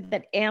when you said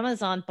that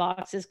Amazon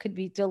boxes could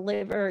be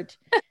delivered.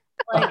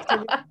 Like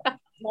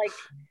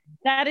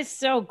that is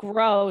so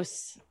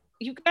gross.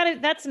 You got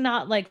it. That's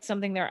not like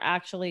something they're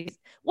actually.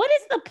 What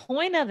is the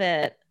point of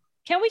it?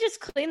 Can't we just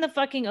clean the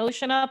fucking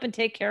ocean up and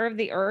take care of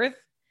the earth?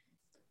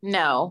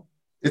 No.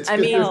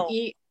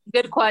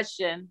 Good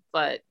question,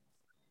 but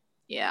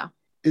yeah.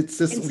 It's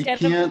just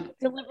instead of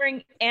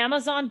delivering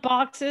Amazon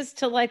boxes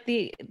to like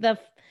the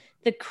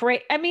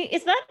crate. I mean,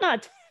 is that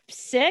not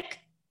sick?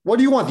 What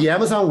do you want? The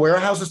Amazon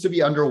warehouses to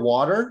be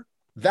underwater?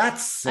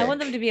 That's sick. I want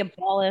them to be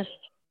abolished.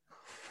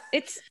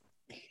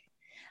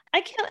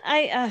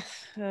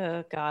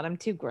 Oh God, I'm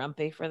too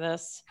grumpy for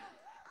this.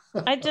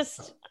 I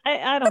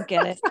don't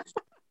get it.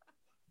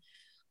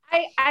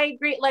 I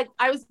agree. Like,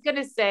 I was going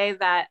to say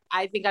that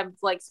I think I'm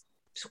like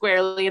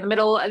squarely in the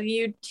middle of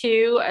you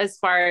two, as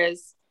far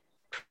as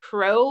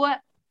pro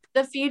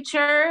the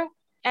future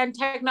and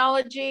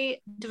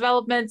technology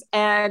developments.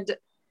 And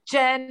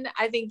Jen,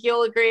 I think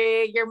you'll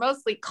agree, you're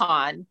mostly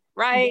con,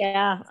 right?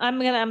 Yeah,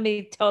 I'm gonna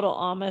be total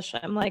Amish.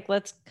 I'm like,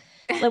 when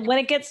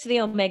it gets to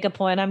the omega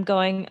point, I'm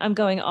going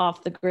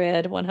off the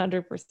grid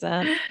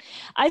 100%.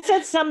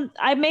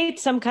 I made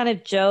some kind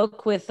of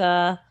joke with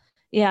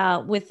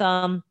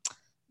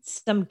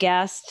some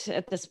guest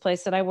at this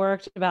place that I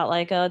worked about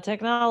like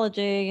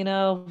technology,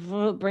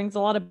 brings a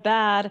lot of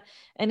bad.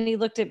 And he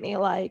looked at me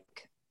like,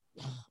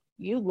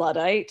 you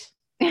Luddite.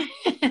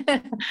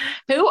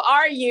 Who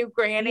are you,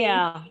 Granny?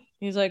 Yeah.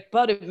 He's like,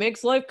 but it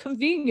makes life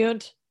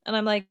convenient. And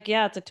I'm like,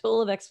 yeah, it's a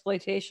tool of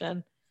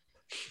exploitation.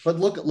 But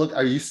look,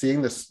 are you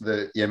seeing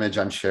the image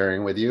I'm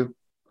sharing with you?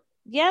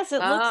 Yes,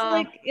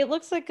 it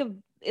looks like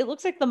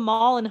the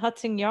mall in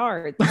Hudson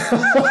Yards.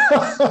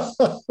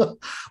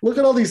 Look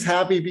at all these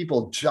happy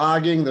people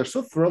jogging. They're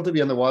so thrilled to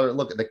be on the water.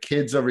 Look at the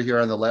kids over here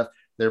on the left.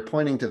 They're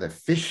pointing to the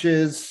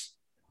fishes.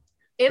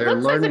 It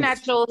looks like a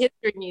natural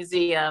history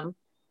museum,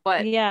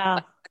 but yeah,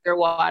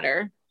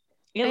 underwater.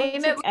 It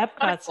looks like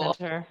Epcot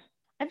Center.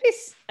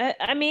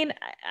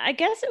 I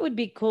guess it would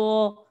be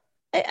cool.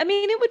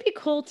 It would be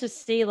cool to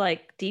see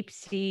like deep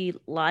sea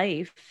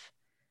life.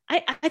 I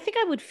think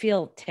I would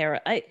feel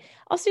terror.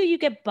 Also, you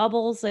get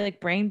bubbles,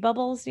 like brain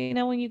bubbles,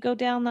 when you go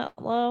down that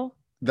low.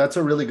 That's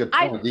a really good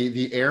point.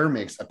 The air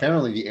mix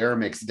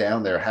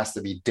down there has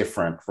to be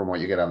different from what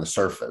you get on the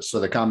surface. So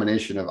the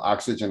combination of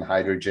oxygen,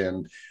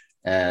 hydrogen,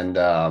 and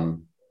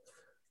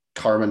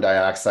carbon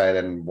dioxide,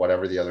 and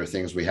whatever the other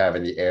things we have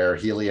in the air,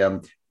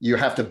 helium, you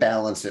have to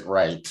balance it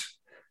right.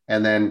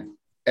 And then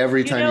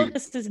every You time know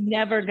this is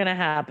never gonna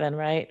happen,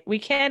 right? We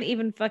can't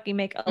even fucking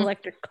make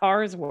electric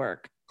cars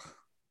work.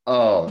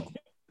 Oh,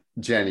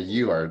 Jenny,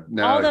 you are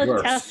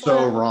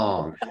so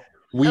wrong.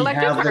 We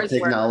have the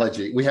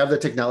technology. We have the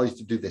technology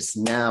to do this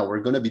now. We're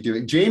going to be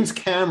doing. James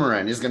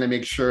Cameron is going to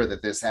make sure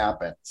that this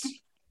happens.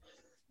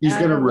 He's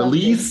going to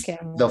release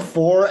the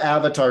 4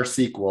 Avatar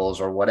sequels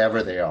or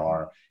whatever they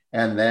are,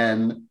 and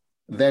then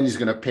he's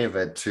going to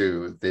pivot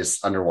to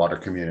this underwater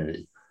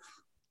community.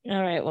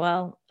 All right.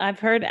 Well, I've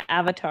heard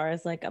Avatar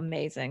is like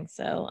amazing,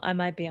 so I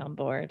might be on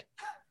board.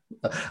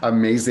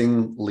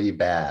 Amazingly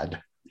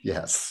bad.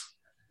 Yes.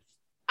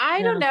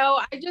 I don't know.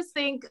 I just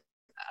think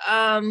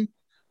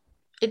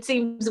it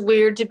seems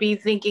weird to be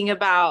thinking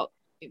about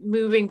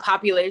moving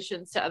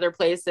populations to other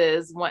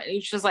places.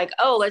 It's just like,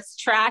 oh, let's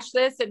trash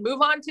this and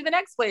move on to the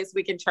next place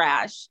we can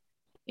trash.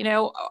 You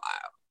know,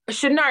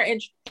 shouldn't our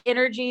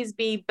energies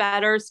be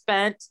better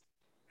spent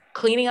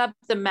cleaning up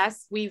the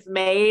mess we've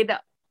made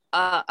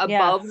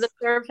above the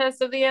surface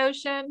of the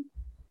ocean?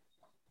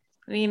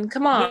 I mean,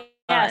 come on.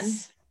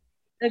 Yes.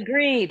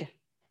 Agreed.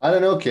 I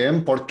don't know,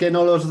 Kim. ¿Por qué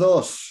no los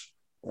dos?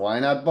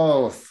 Why not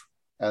both?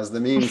 As the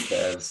meme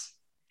says.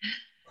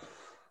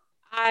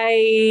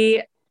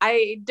 I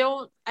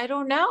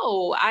don't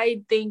know.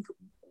 I think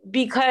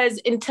because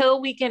until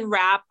we can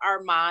wrap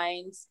our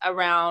minds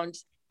around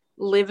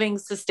living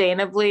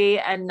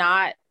sustainably and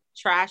not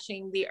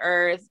trashing the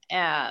earth,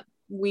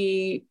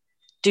 we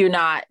do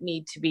not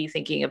need to be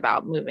thinking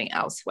about moving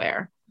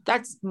elsewhere.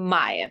 That's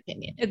my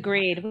opinion.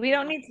 Agreed. We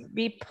don't need to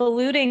be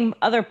polluting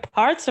other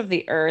parts of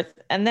the earth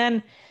and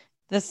then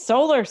the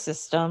solar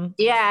system.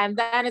 Yeah, and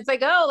then it's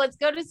like, oh, let's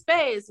go to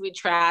space. We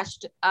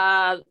trashed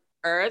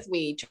Earth,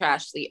 we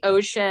trashed the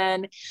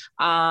ocean.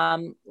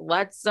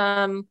 Let's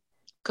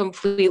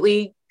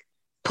completely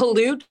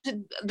pollute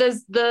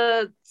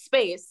the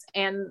space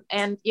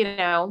and you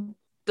know,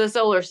 the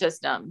solar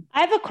system.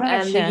 I have a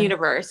question. And the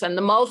universe and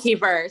the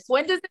multiverse.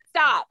 When does it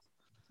stop?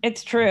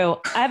 It's true.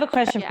 I have a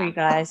question for you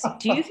guys.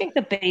 Do you think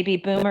the baby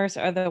boomers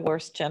are the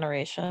worst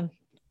generation?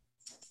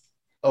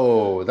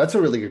 Oh, that's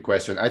a really good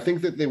question. I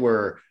think that they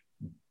were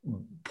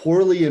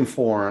poorly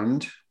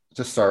informed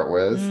to start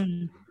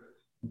with,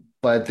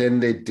 but then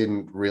they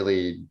didn't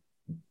really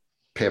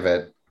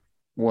pivot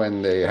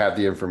when they had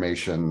the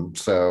information.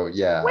 So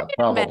yeah,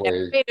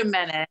 probably. Wait a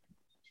minute.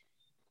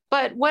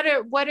 But what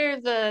are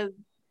the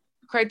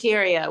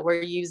criteria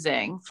we're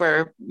using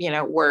for, you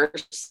know,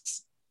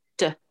 worst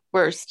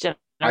generation?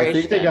 I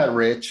think they got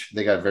rich,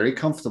 they got very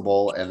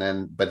comfortable,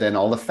 but then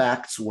all the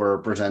facts were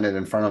presented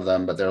in front of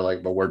them, but they're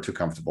like, but we're too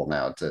comfortable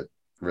now to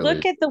really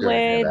look at the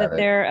way that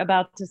they're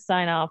about to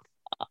sign off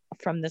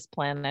from this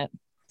planet.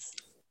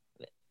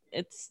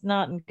 It's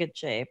not in good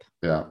shape.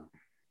 Yeah.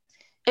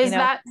 Is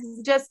that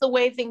just the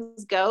way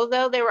things go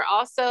though? They were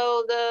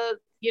also the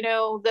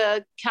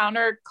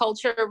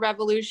counterculture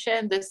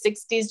revolution, the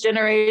 60s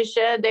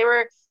generation. They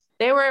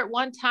were at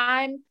one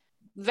time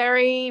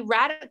very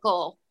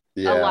radical.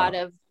 A lot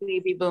of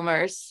baby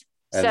boomers.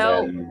 Is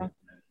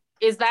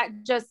that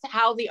just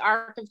how the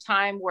arc of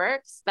time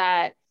works,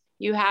 that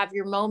you have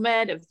your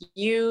moment of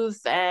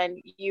youth and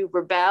you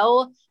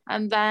rebel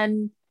and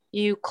then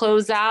you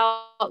close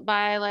out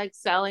by like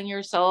selling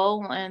your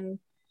soul and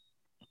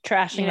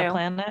trashing the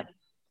planet?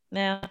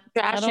 Yeah,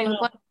 trashing the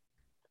planet.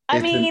 I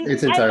mean,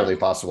 it's entirely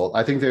possible.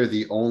 I think they're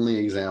the only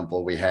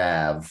example we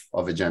have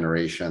of a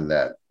generation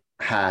that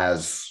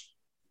has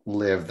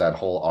lived that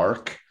whole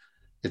arc.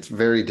 It's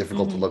very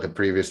difficult to look at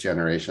previous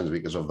generations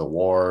because of the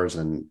wars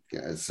and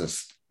it's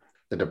just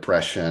the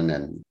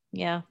depression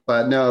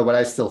but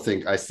I still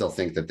think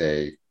that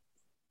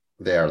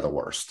they are the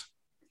worst.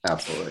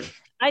 Absolutely.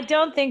 I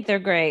don't think they're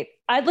great.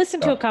 I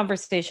listened to a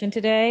conversation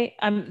today.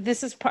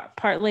 This is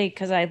partly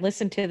because I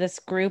listened to this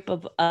group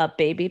of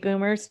baby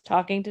boomers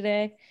talking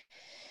today,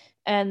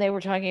 and they were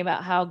talking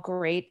about how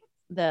great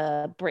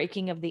the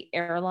breaking of the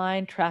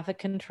airline traffic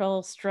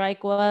control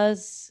strike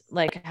was,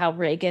 like how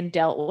Reagan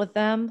dealt with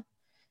them.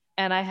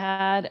 And I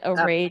had a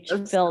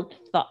rage-filled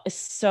thought. It's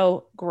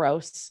so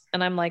gross.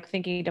 And I'm like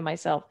thinking to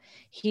myself,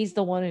 he's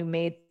the one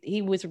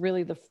he was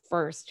really the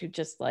first who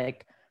just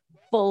like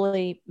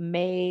fully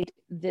made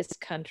this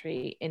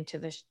country into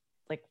this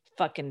like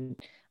fucking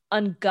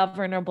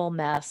ungovernable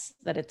mess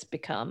that it's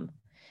become.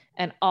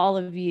 And all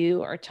of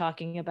you are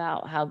talking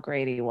about how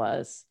great he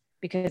was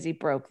because he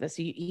broke this.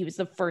 He was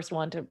the first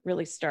one to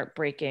really start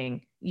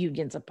breaking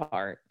unions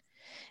apart.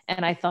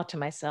 And I thought to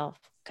myself,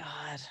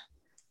 God,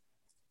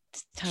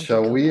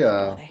 shall we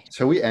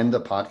end the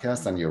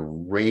podcast on your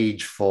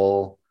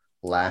rageful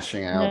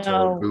lashing out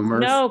to boomers?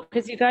 No,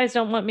 because you guys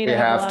don't want me to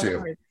have to.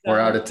 Words, so. We're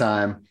out of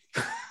time.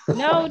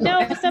 No,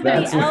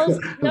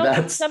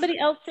 somebody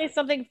else say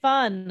something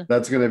fun.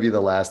 That's going to be the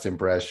last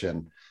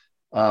impression.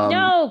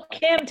 No,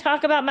 Kim,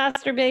 talk about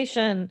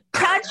masturbation.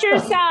 Touch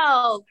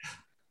yourself.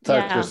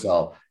 Touch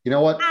yourself. You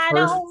know what? I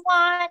don't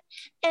want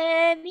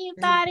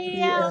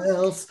anybody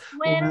else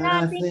when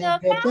I think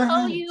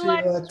about you.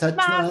 I touch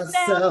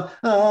myself.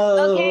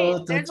 Okay,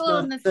 there's a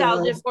little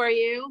nostalgia for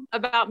you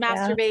about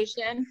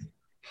masturbation.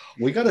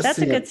 We got to That's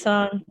a sing good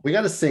song. We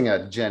got to sing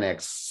a Gen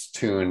X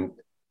tune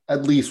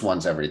at least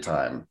once every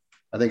time.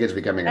 I think it's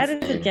becoming That a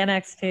is thing. a Gen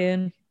X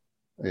tune.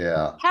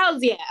 Yeah.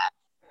 Hells yeah.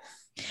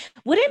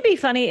 Wouldn't it be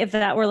funny if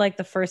that were like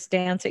the first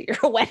dance at your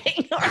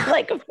wedding, or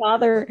like a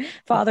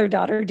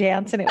father-daughter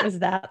dance, and it was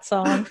that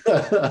song?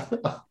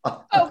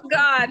 Oh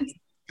God.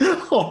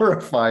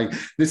 Horrifying.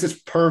 This is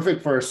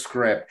perfect for a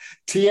script.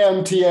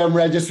 TM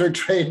registered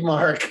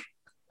trademark.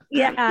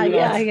 Yeah, Do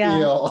not yeah.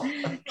 steal.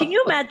 Can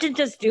you imagine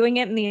just doing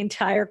it and the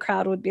entire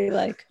crowd would be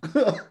like,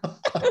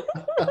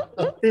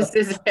 This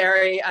is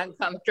very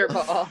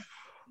uncomfortable.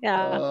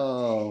 yeah.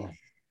 Oh,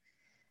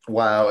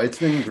 wow. It's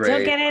been great.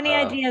 Don't get any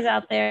ideas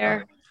out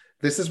there.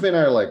 This has been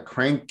our like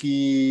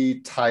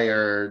cranky,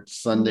 tired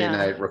Sunday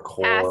night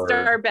record. Past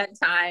our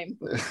bedtime.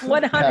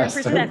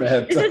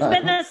 100%. This has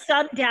been the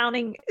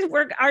sundowning.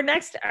 Our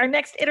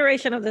next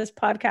iteration of this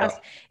podcast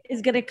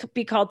is going to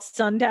be called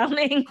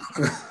Sundowning.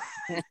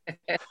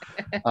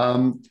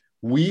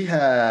 We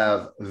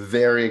have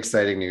very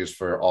exciting news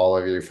for all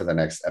of you for the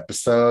next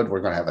episode.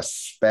 We're going to have a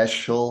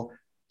special,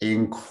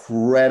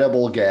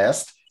 incredible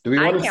guest. Do we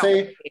want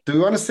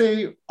to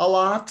say a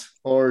lot,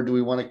 or do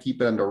we want to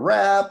keep it under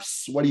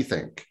wraps? What do you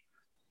think?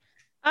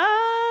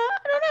 I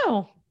don't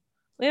know.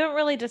 We haven't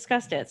really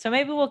discussed it, so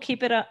maybe we'll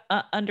keep it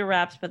under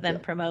wraps, but then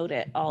promote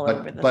it all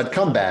over the. But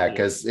come back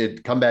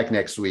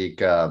next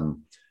week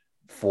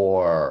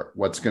for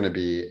what's going to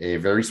be a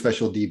very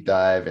special deep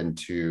dive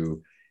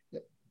into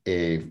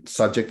a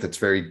subject that's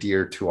very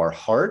dear to our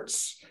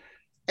hearts,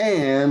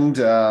 and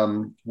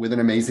with an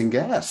amazing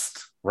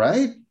guest,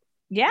 right?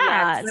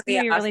 Yeah, it's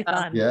gonna be really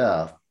fun.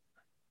 Yeah.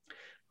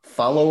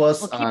 Follow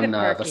us on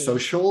the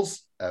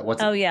socials.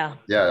 Yeah.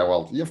 Yeah,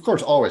 well, of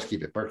course, always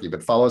keep it perky,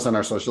 but follow us on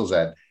our socials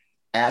at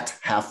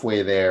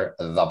Halfway There,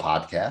 the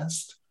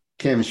podcast.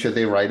 Kim, should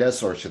they write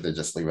us or should they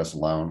just leave us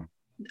alone?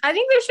 I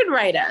think they should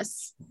write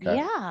us. Okay.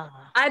 Yeah.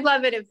 I'd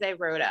love it if they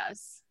wrote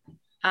us.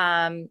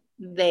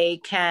 They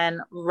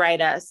can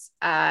write us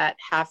at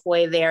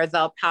halfway there,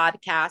 the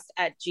podcast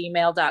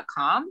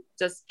 @gmail.com.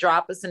 Just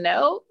drop us a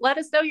note. Let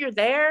us know you're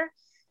there.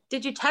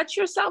 Did you touch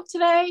yourself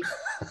today?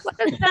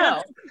 Let us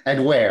know.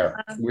 And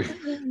where?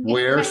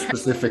 Where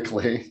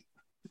specifically?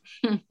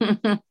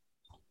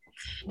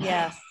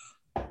 Yes.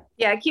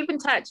 Yeah, keep in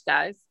touch,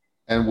 guys.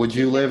 And would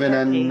you live in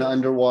an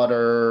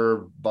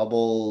underwater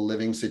bubble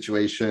living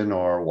situation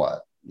or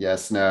what?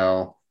 Yes,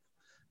 no?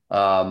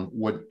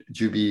 Would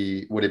it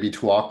be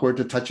too awkward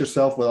to touch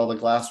yourself with all the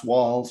glass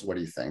walls? What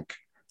do you think?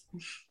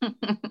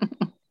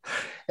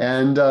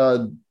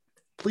 And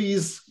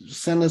please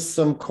send us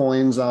some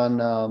coins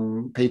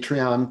on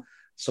Patreon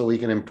so we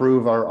can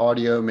improve our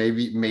audio,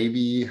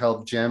 maybe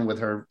help Jen with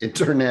her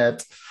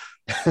internet.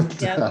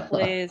 Yes,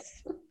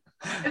 please.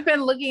 I've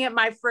been looking at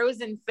my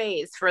frozen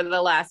face for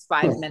the last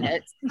 5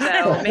 minutes,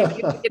 so maybe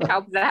we could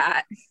help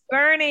that.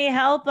 Bernie,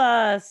 help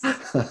us.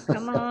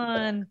 Come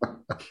on.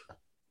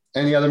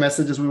 Any other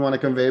messages we want to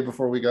convey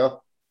before we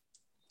go?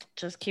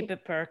 Just keep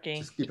it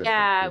perky.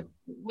 Yeah,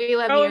 we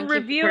love Go you. and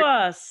review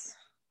us.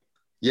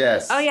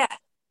 Yes. Oh yeah.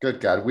 Good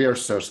God, we are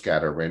so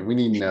scatterbrained. We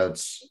need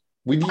notes.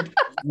 We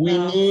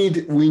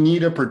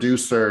need a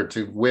producer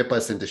to whip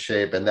us into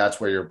shape, and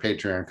that's where your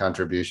Patreon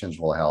contributions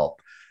will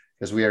help,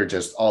 because we are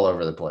just all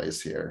over the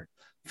place here.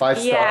 5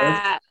 stars.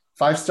 Yeah.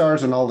 5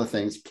 stars and all the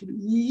things,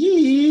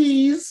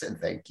 please, and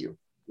thank you.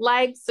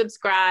 Like,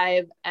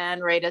 subscribe,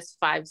 and rate us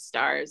 5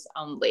 stars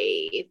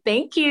only.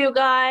 Thank you,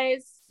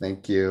 guys.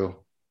 Thank you.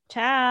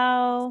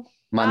 Ciao.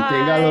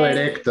 Manténgalo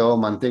erecto,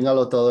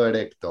 manténgalo todo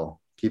erecto.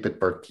 Keep it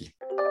perky.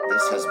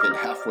 This has been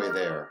Halfway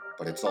There,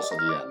 but it's also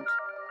the end.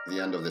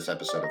 The end of this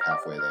episode of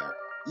Halfway There.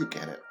 You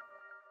get it.